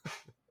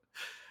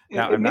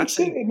 Now, it makes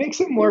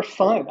it more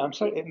fun. I'm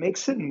sorry. It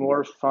makes it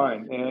more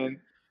fun. And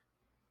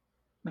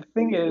the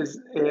thing is,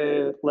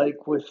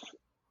 like with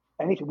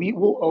anything, we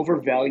will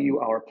overvalue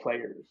our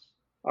players.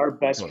 Our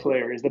best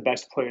player is the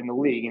best player in the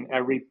league, and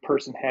every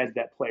person has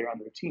that player on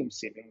their team,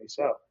 seemingly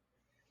so.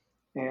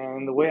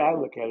 And the way I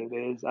look at it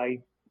is,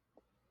 I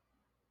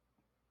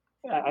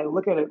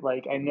look at it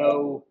like I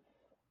know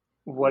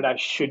what I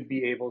should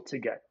be able to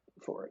get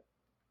for it.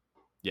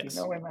 Yes.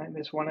 And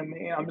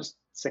I'm just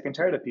sick and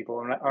tired of people,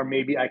 or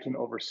maybe I can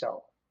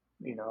oversell.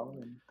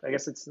 And I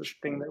guess it's the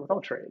thing that with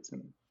all trades.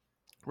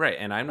 Right,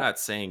 and I'm not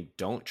saying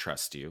don't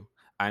trust you.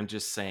 I'm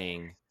just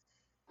saying,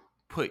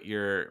 put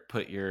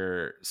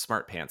your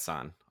smart pants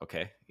on,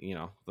 okay?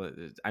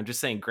 I'm just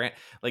saying, Grant,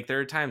 like, there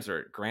are times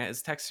where Grant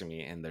is texting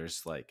me and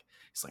there's like,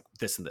 he's like,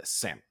 this and this,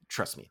 Sam,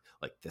 trust me,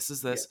 like, this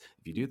is this.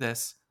 If you do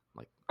this,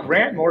 like,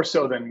 Grant more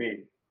so than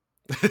me.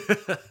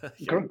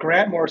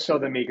 Grant more so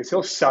than me, because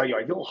he'll sell you.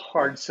 He'll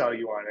hard sell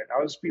you on it.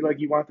 I'll just be like,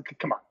 you want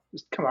come on,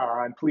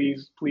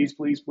 please.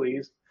 And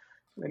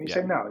then you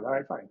say no. All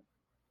right, fine.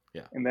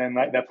 Yeah. And then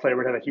that player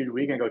would have a huge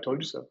week and go,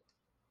 told you so.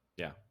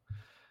 Yeah.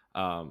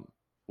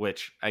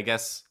 Which I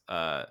guess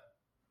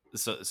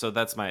so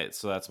that's my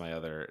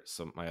other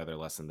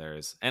lesson there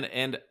is,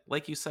 and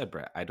like you said,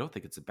 Brett, I don't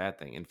think it's a bad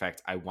thing. In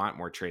fact, I want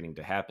more trading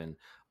to happen.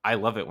 I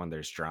love it when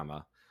there's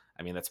drama.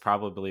 I mean, that's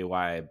probably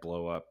why I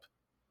blow up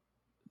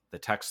the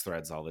text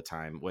threads all the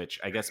time, which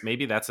I guess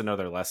maybe that's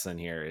another lesson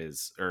here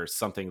or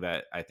something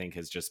that I think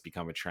has just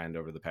become a trend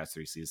over the past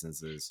 3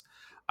 seasons is,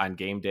 on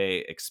game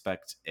day,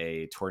 expect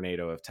a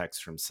tornado of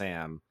text from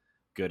Sam,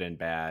 good and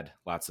bad,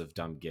 lots of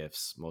dumb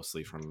gifs,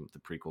 mostly from the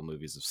prequel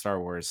movies of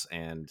Star Wars.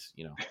 And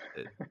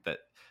that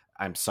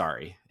I'm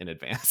sorry in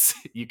advance.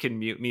 You can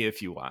mute me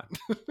if you want.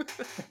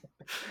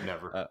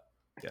 Never.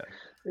 Yeah.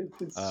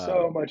 It's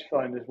so much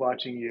fun just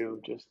watching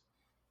you just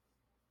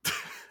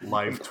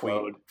live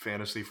tweet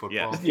fantasy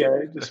football.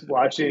 Yeah, just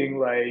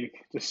watching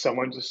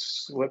someone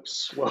just slip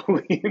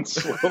slowly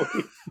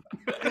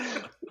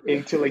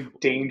into like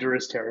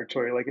dangerous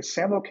territory. Like, is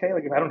Sam okay?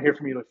 Like, if I don't hear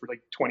from you for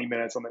like 20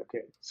 minutes, I'm like,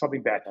 okay,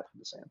 something bad happened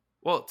to Sam.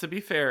 Well, to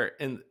be fair,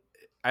 and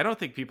I don't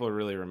think people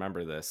really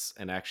remember this,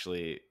 and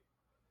actually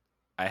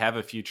I have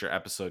a future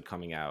episode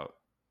coming out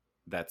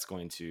that's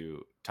going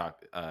to talk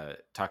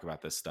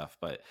about this stuff.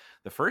 But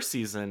the first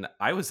season,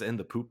 I was in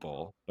the poop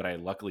bowl, but I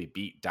luckily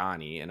beat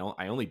Donnie, and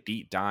I only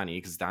beat Donnie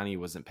because Donnie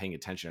wasn't paying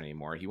attention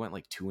anymore. He went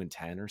like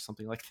 2-10 or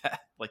something like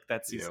that, like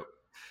that season. Yep.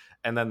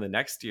 And then the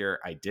next year,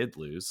 I did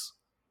lose.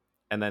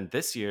 And then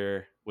this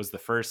year was the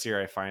first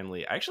year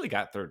I actually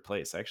got third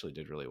place. I actually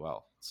did really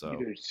well. So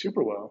You did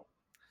super well.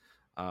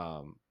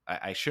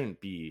 I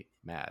shouldn't be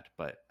mad,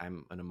 but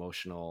I'm an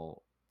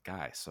emotional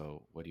guy.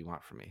 So what do you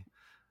want from me?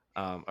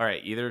 All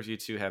right. Either of you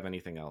two have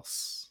anything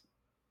else?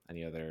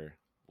 Any other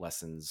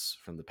lessons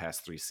from the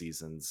past 3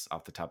 seasons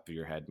off the top of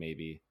your head,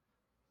 maybe?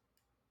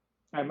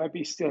 I might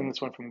be stealing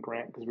this one from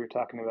Grant because we were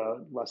talking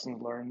about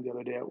lessons learned the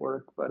other day at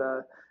work. But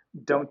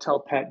don't tell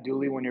Pat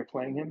Dooley when you're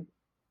playing him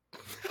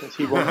because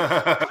he won't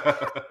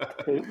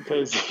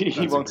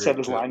set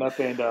his lineup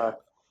and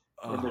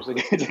there's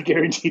it's a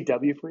guaranteed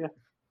W for you.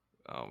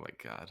 Oh my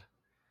God.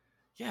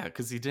 Yeah,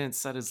 because he didn't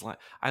set his line.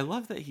 I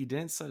love that he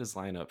didn't set his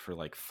lineup for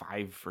like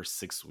 5 or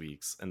 6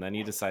 weeks, and then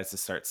he decides to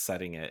start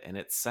setting it, and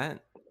it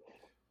sent.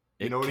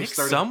 It kicked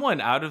someone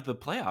out of the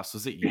playoffs.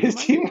 Was it you? His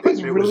team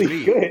was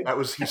really good.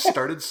 He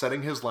started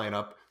setting his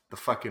lineup the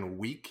fucking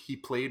week he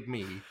played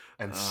me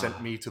and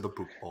sent me to the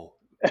poop bowl.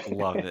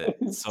 Love it.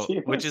 So,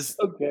 which is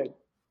so good.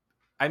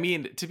 I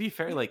mean, to be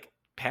fair, like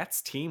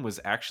Pat's team was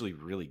actually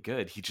really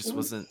good. He just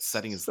wasn't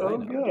setting his so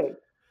lineup.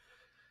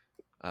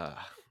 Good.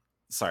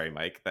 Sorry,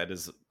 Mike. That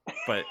is,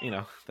 but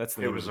that's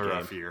the. It was a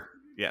rough year.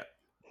 Yeah.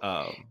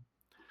 All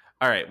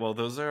right. Well,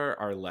 those are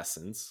our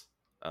lessons.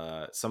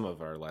 Some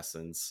of our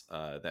lessons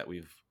that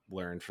we've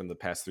learned from the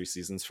past 3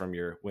 seasons from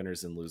your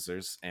winners and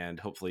losers, and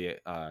hopefully,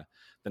 the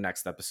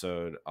next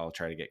episode I'll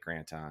try to get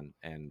Grant on,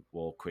 and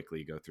we'll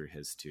quickly go through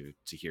his to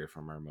hear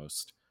from our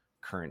most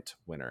current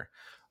winner.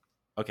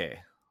 Okay.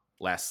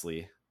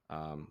 Lastly,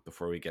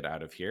 before we get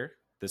out of here,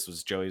 this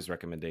was Joey's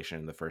recommendation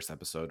in the first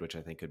episode, which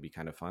I think could be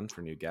kind of fun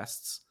for new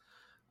guests.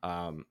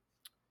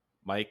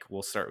 Mike,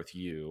 we'll start with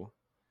you.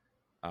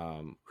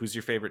 Who's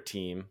your favorite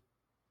team?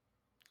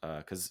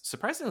 Because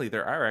surprisingly,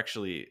 there are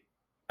actually,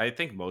 I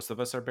think most of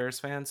us are Bears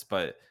fans,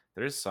 but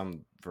there's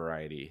some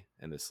variety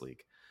in this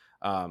league.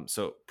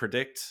 So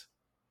predict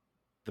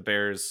the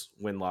Bears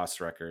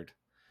win-loss record.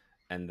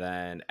 And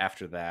then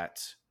after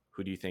that,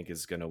 who do you think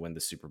is going to win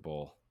the Super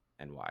Bowl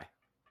and why?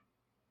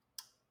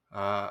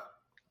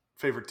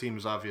 Favorite team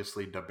is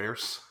obviously the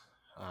Bears.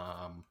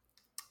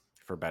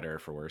 For better or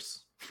for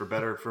worse? For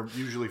better,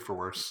 usually for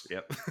worse.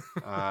 Yep.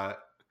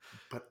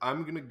 But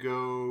I'm going to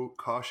go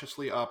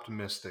cautiously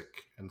optimistic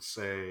and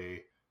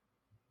say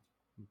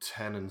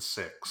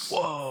 10-6.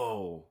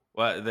 Whoa.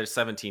 Well, there's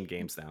 17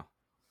 games now.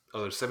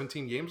 Oh, there's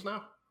 17 games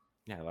now?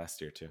 Yeah,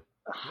 last year too.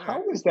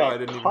 How is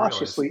that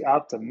cautiously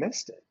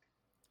optimistic?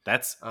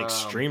 That's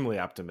extremely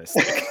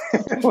optimistic.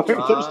 There's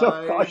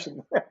no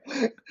caution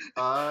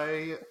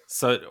there.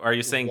 So are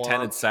you saying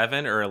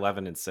 10-7 or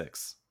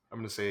 11-6? I'm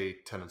going to say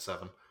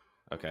 10-7.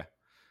 Okay.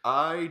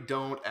 I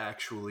don't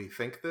actually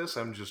think this.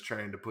 I'm just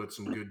trying to put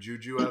some good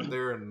juju out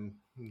there and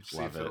see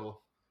if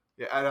it'll.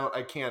 Yeah,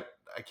 I can't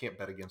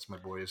bet against my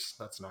boys.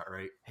 That's not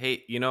right.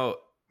 Hey,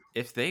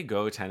 if they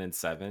go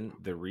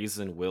 10-7, the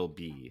reason will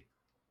be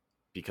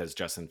because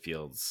Justin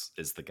Fields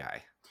is the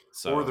guy.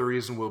 So, or the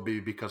reason will be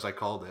because I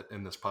called it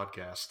in this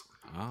podcast.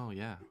 Oh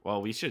yeah.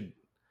 Well, we should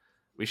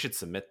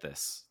submit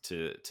this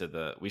to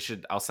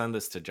the. I'll send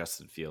this to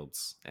Justin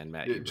Fields and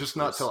Matt. Just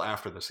not till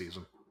after the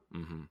season.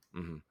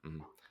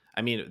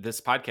 I mean,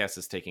 this podcast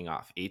is taking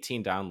off.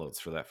 18 downloads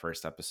for that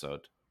first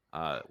episode.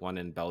 One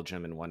in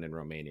Belgium and one in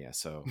Romania.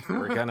 So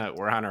we're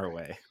on our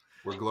way.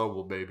 We're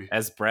global, baby.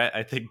 As Brett,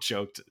 I think,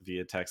 joked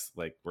via text,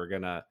 like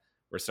we're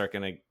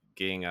starting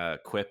getting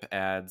Quip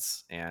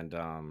ads and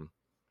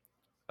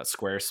a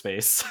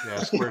Squarespace. Yeah,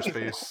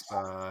 Squarespace.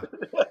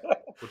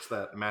 What's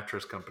that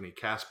mattress company?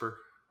 Casper.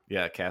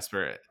 Yeah,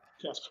 Casper.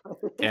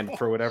 And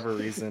for whatever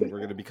reason, we're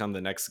going to become the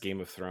next Game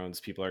of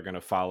Thrones. People are going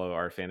to follow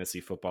our fantasy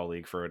football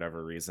league for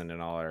whatever reason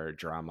and all our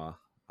drama.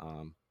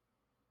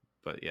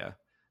 But yeah.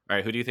 All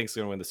right. Who do you think is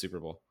going to win the Super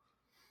Bowl?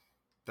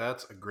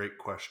 That's a great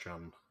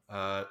question.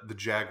 The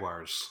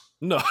Jaguars.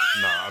 No,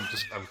 I'm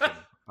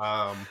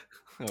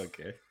kidding.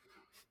 Okay.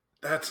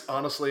 That's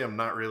honestly, I'm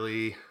not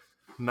really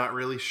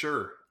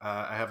sure.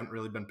 I haven't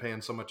really been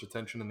paying so much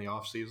attention in the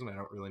off season. I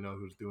don't really know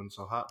who's doing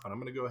so hot, but I'm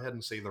going to go ahead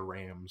and say the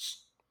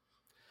Rams.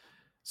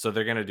 So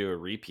they're going to do a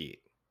repeat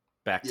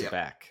back to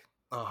back.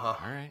 Uh-huh.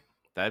 All right.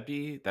 That'd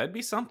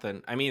be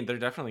something. I mean, they're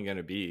definitely going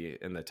to be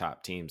in the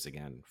top teams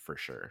again for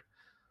sure.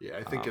 Yeah,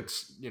 I think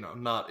it's,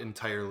 not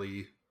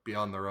entirely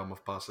beyond the realm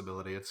of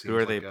possibility. It seems who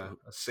are like they a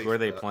safe Who are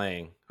they bet.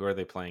 playing? Who are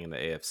they playing in the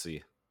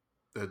AFC?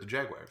 The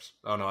Jaguars.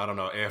 Oh no, I don't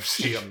know.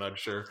 AFC, I'm not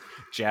sure.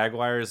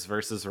 Jaguars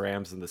versus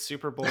Rams in the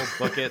Super Bowl.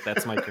 Book it.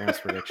 That's my Graham's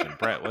prediction.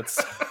 Brett,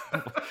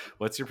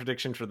 what's your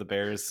prediction for the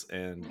Bears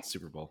and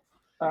Super Bowl?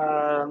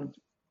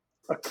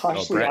 A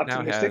cautiously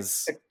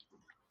optimistic.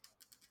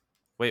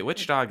 Wait,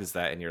 which dog is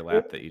that in your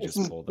lap that you just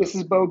pulled up? This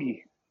is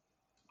Bogey.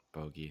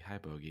 Bogey. Hi,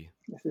 Bogey.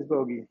 This is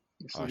Bogey.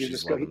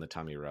 She's loving the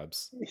tummy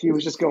rubs. He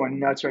was just going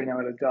nuts right now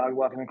at a dog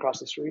walking across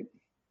the street.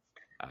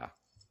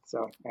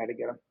 So I had to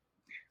get him.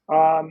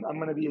 I'm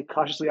going to be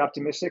cautiously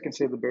optimistic and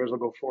say the Bears will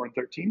go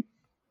 4-13.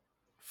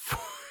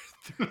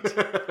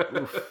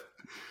 4-13.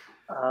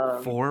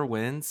 Oof. 4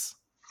 wins.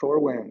 4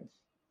 wins.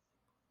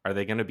 Are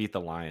they going to beat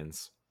the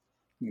Lions?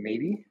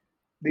 Maybe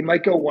they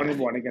might go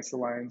 1-1 against the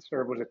Lions,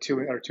 or was it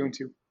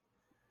 2-2?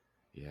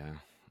 Yeah.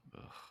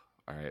 Ugh.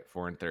 All right,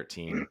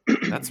 4-13.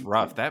 That's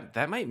rough.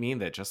 That might mean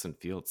that Justin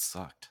Fields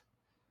sucked.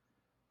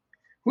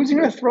 Who's he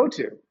going to throw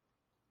to?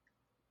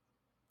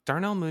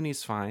 Darnell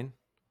Mooney's fine.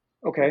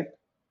 Okay.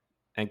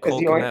 And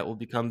Cole Kmet will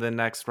become the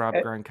next Rob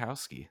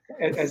Gronkowski.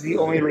 As the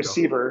only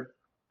receiver.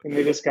 And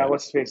they just got,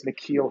 what's his face,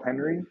 N'Keal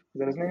Henry? Is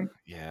that his name?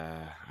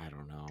 Yeah, I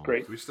don't know.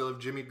 Great. Do we still have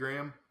Jimmy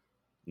Graham?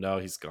 No,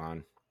 he's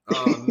gone.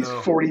 Oh, no. He's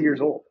 40 years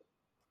old.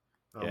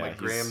 Oh, yeah, my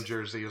Graham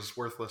jersey is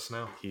worthless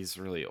now. He's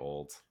really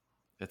old.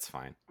 It's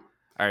fine.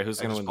 All right, who's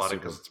going to win the Super Bowl?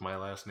 Because it's my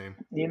last name.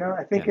 You know,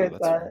 I think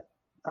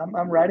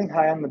I'm riding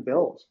high on the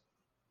Bills.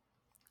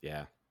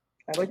 Yeah.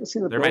 I'd like to see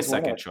the Bills. They're my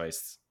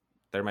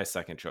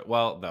second choice.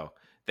 Well, no.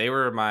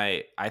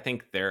 I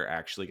think they're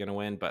actually going to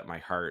win, but my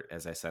heart,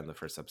 as I said in the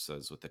first episode,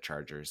 is with the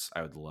Chargers.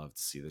 I would love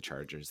to see the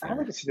Chargers there. I'd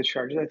like to see the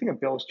Chargers. I think a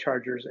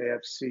Bills-Chargers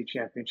AFC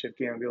championship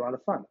game would be a lot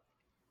of fun.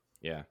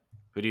 Yeah.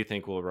 Who do you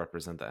think will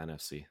represent the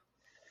NFC?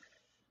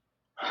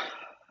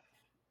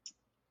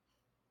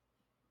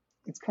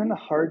 It's kind of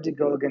hard to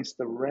go against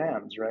the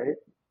Rams, right?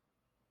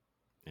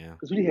 Yeah.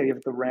 Because what do you have? You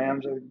have the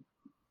Rams or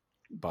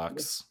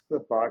Bucks. The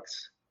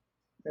Bucks.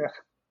 Yeah.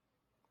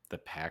 The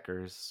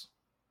Packers.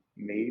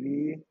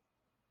 Maybe.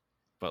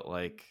 But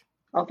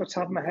off the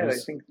top of my head, I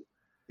think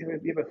you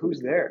have a who's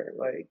there.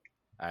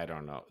 I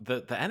don't know.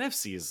 The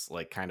NFC is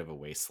kind of a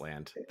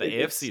wasteland. The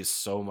AFC is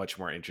so much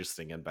more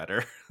interesting and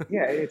better.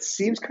 Yeah, it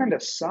seems kind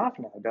of soft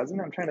now, doesn't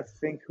it? I'm trying to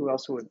think who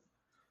else would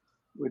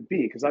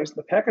be, because obviously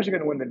the Packers are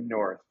going to win the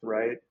North,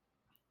 right?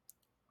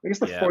 I guess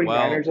the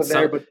 49ers are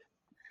there,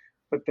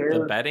 but they're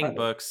the betting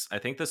books. I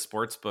think the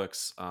sports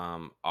books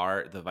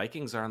are the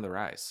Vikings are on the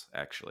rise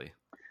actually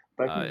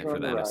for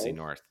the NFC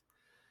North,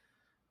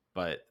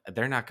 but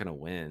they're not going to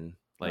win.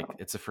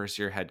 It's a first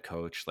year head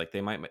coach.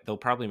 They'll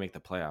probably make the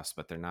playoffs,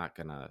 but they're not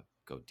going to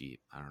go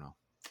deep. I don't know.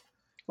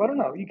 Well, I don't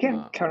know. You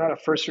can't count out a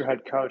first year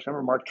head coach.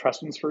 Remember Mark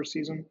Trestman's first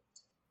season?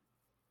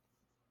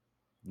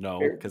 No,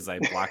 because I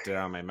blocked it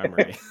out of my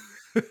memory.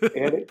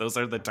 Those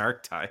are the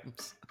dark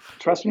times.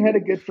 Trustman had a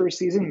good first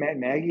season. Matt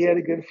Nagy had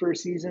a good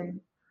first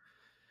season.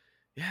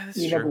 Yeah,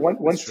 that's true.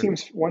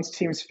 Once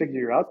teams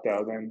figure out,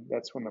 though, then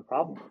that's when the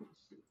problem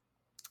is.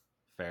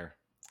 Fair.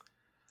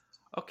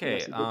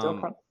 Okay.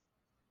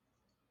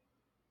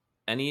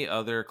 Any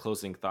other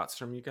closing thoughts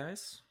from you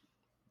guys?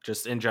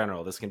 Just in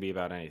general, this can be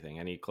about anything.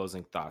 Any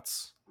closing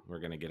thoughts? We're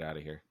gonna get out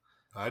of here.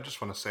 I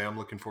just want to say I'm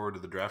looking forward to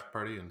the draft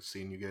party and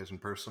seeing you guys in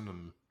person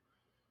and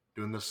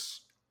doing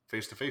this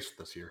face-to-face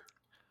this year.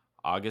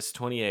 August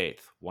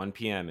 28th, 1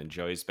 p.m. in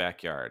Joey's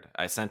backyard.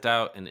 I sent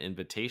out an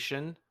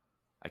invitation.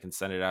 I can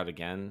send it out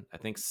again. I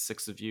think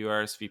 6 of you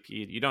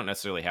RSVP'd. You don't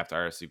necessarily have to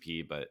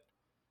RSVP, but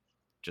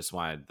just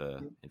wanted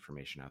the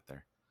information out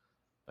there.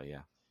 But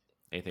yeah.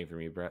 Anything from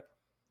you, Brett?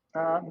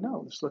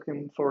 No, just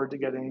looking forward to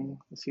getting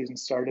the season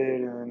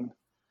started. And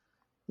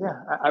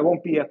yeah, I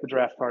won't be at the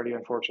draft party,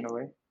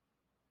 unfortunately.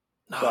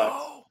 No.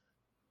 But,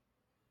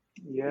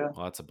 yeah.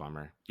 Well, that's a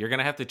bummer. You're going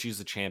to have to choose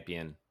a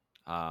champion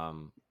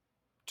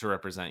to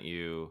represent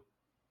you,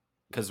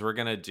 because we're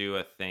going to do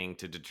a thing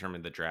to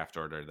determine the draft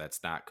order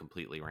that's not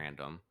completely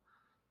random.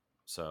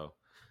 So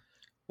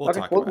we'll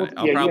talk about it.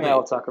 You and I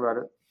will talk about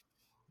it.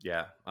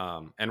 Yeah.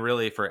 And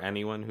really, for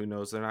anyone who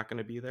knows they're not going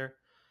to be there,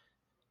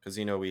 because,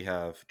 we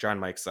have John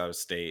Mike's out of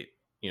state,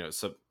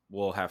 so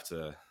we'll have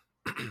to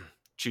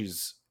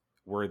choose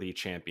worthy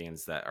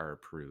champions that are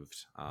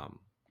approved.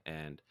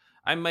 And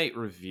I might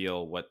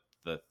reveal what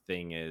the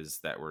thing is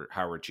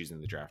how we're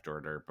choosing the draft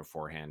order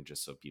beforehand,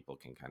 just so people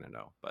can kind of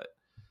know. But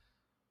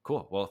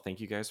cool. Well, thank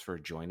you guys for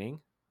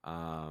joining.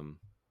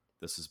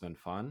 This has been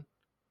fun.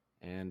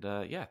 And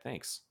yeah,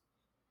 thanks.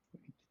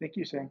 Thank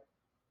you, Sam.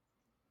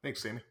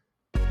 Thanks, Sammy.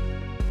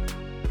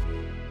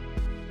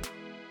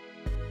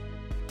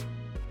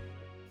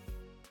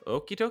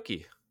 Okie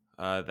dokie.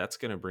 That's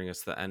going to bring us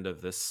to the end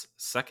of this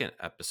second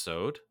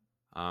episode.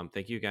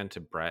 Thank you again to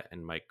Brett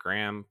and Mike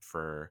Graham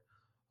for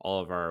all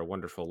of our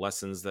wonderful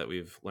lessons that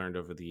we've learned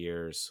over the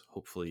years.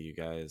 Hopefully you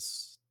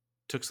guys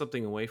took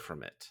something away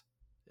from it,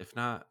 if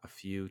not a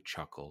few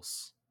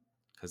chuckles,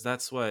 because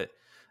that's what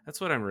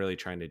I'm really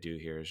trying to do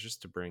here, is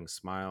just to bring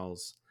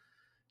smiles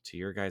to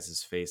your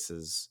guys'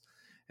 faces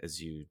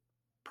as you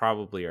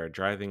probably are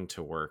driving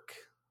to work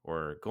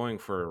or going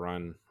for a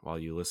run while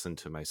you listen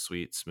to my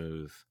sweet,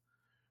 smooth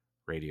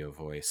radio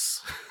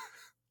voice.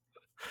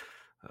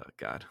 Oh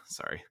God,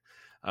 sorry.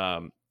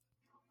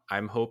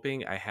 I'm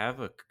hoping I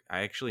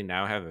actually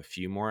now have a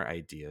few more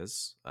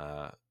ideas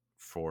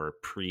for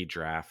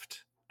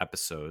pre-draft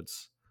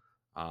episodes.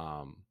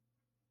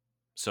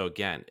 So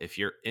again, if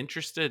you're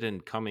interested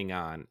in coming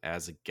on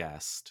as a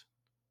guest,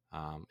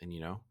 and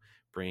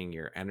bringing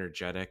your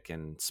energetic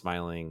and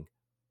smiling,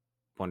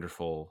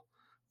 wonderful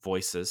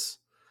voices,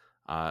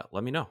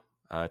 let me know.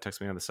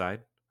 Text me on the side.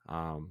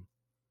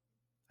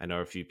 I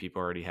know a few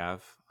people already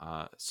have.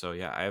 So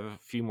yeah, I have a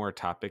few more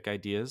topic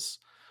ideas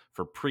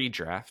for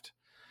pre-draft.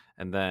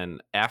 And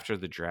then after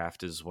the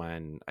draft is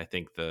when I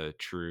think the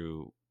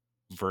true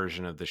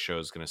version of the show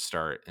is going to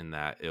start, in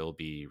that it'll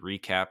be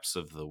recaps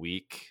of the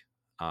week.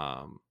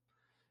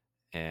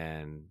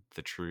 And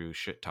the true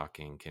shit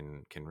talking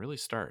can really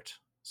start.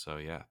 So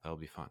yeah, that'll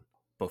be fun.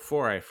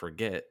 Before I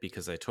forget,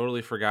 because I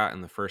totally forgot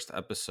in the first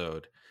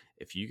episode,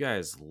 if you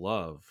guys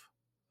love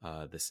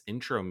this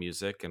intro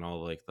music and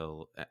all like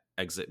the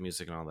exit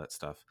music and all that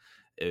stuff,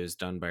 it was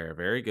done by our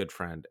very good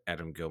friend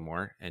Adam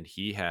Gilmore, and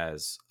he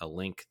has a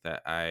link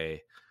that I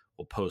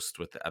will post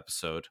with the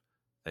episode,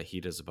 that he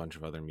does a bunch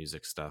of other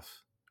music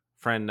stuff.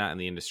 Friend not in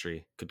the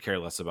industry, could care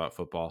less about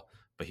football,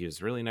 but he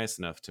was really nice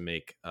enough to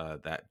make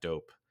that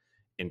dope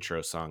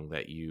intro song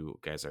that you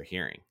guys are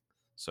hearing.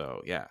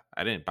 So yeah,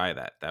 I didn't buy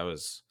that. That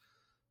was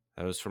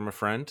from a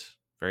friend,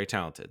 very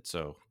talented.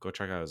 So go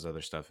check out his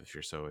other stuff if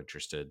you're so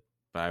interested.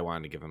 But I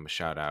wanted to give him a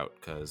shout out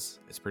because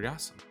it's pretty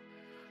awesome.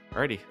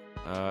 Alrighty,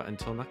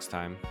 until next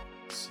time,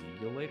 see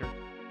you later.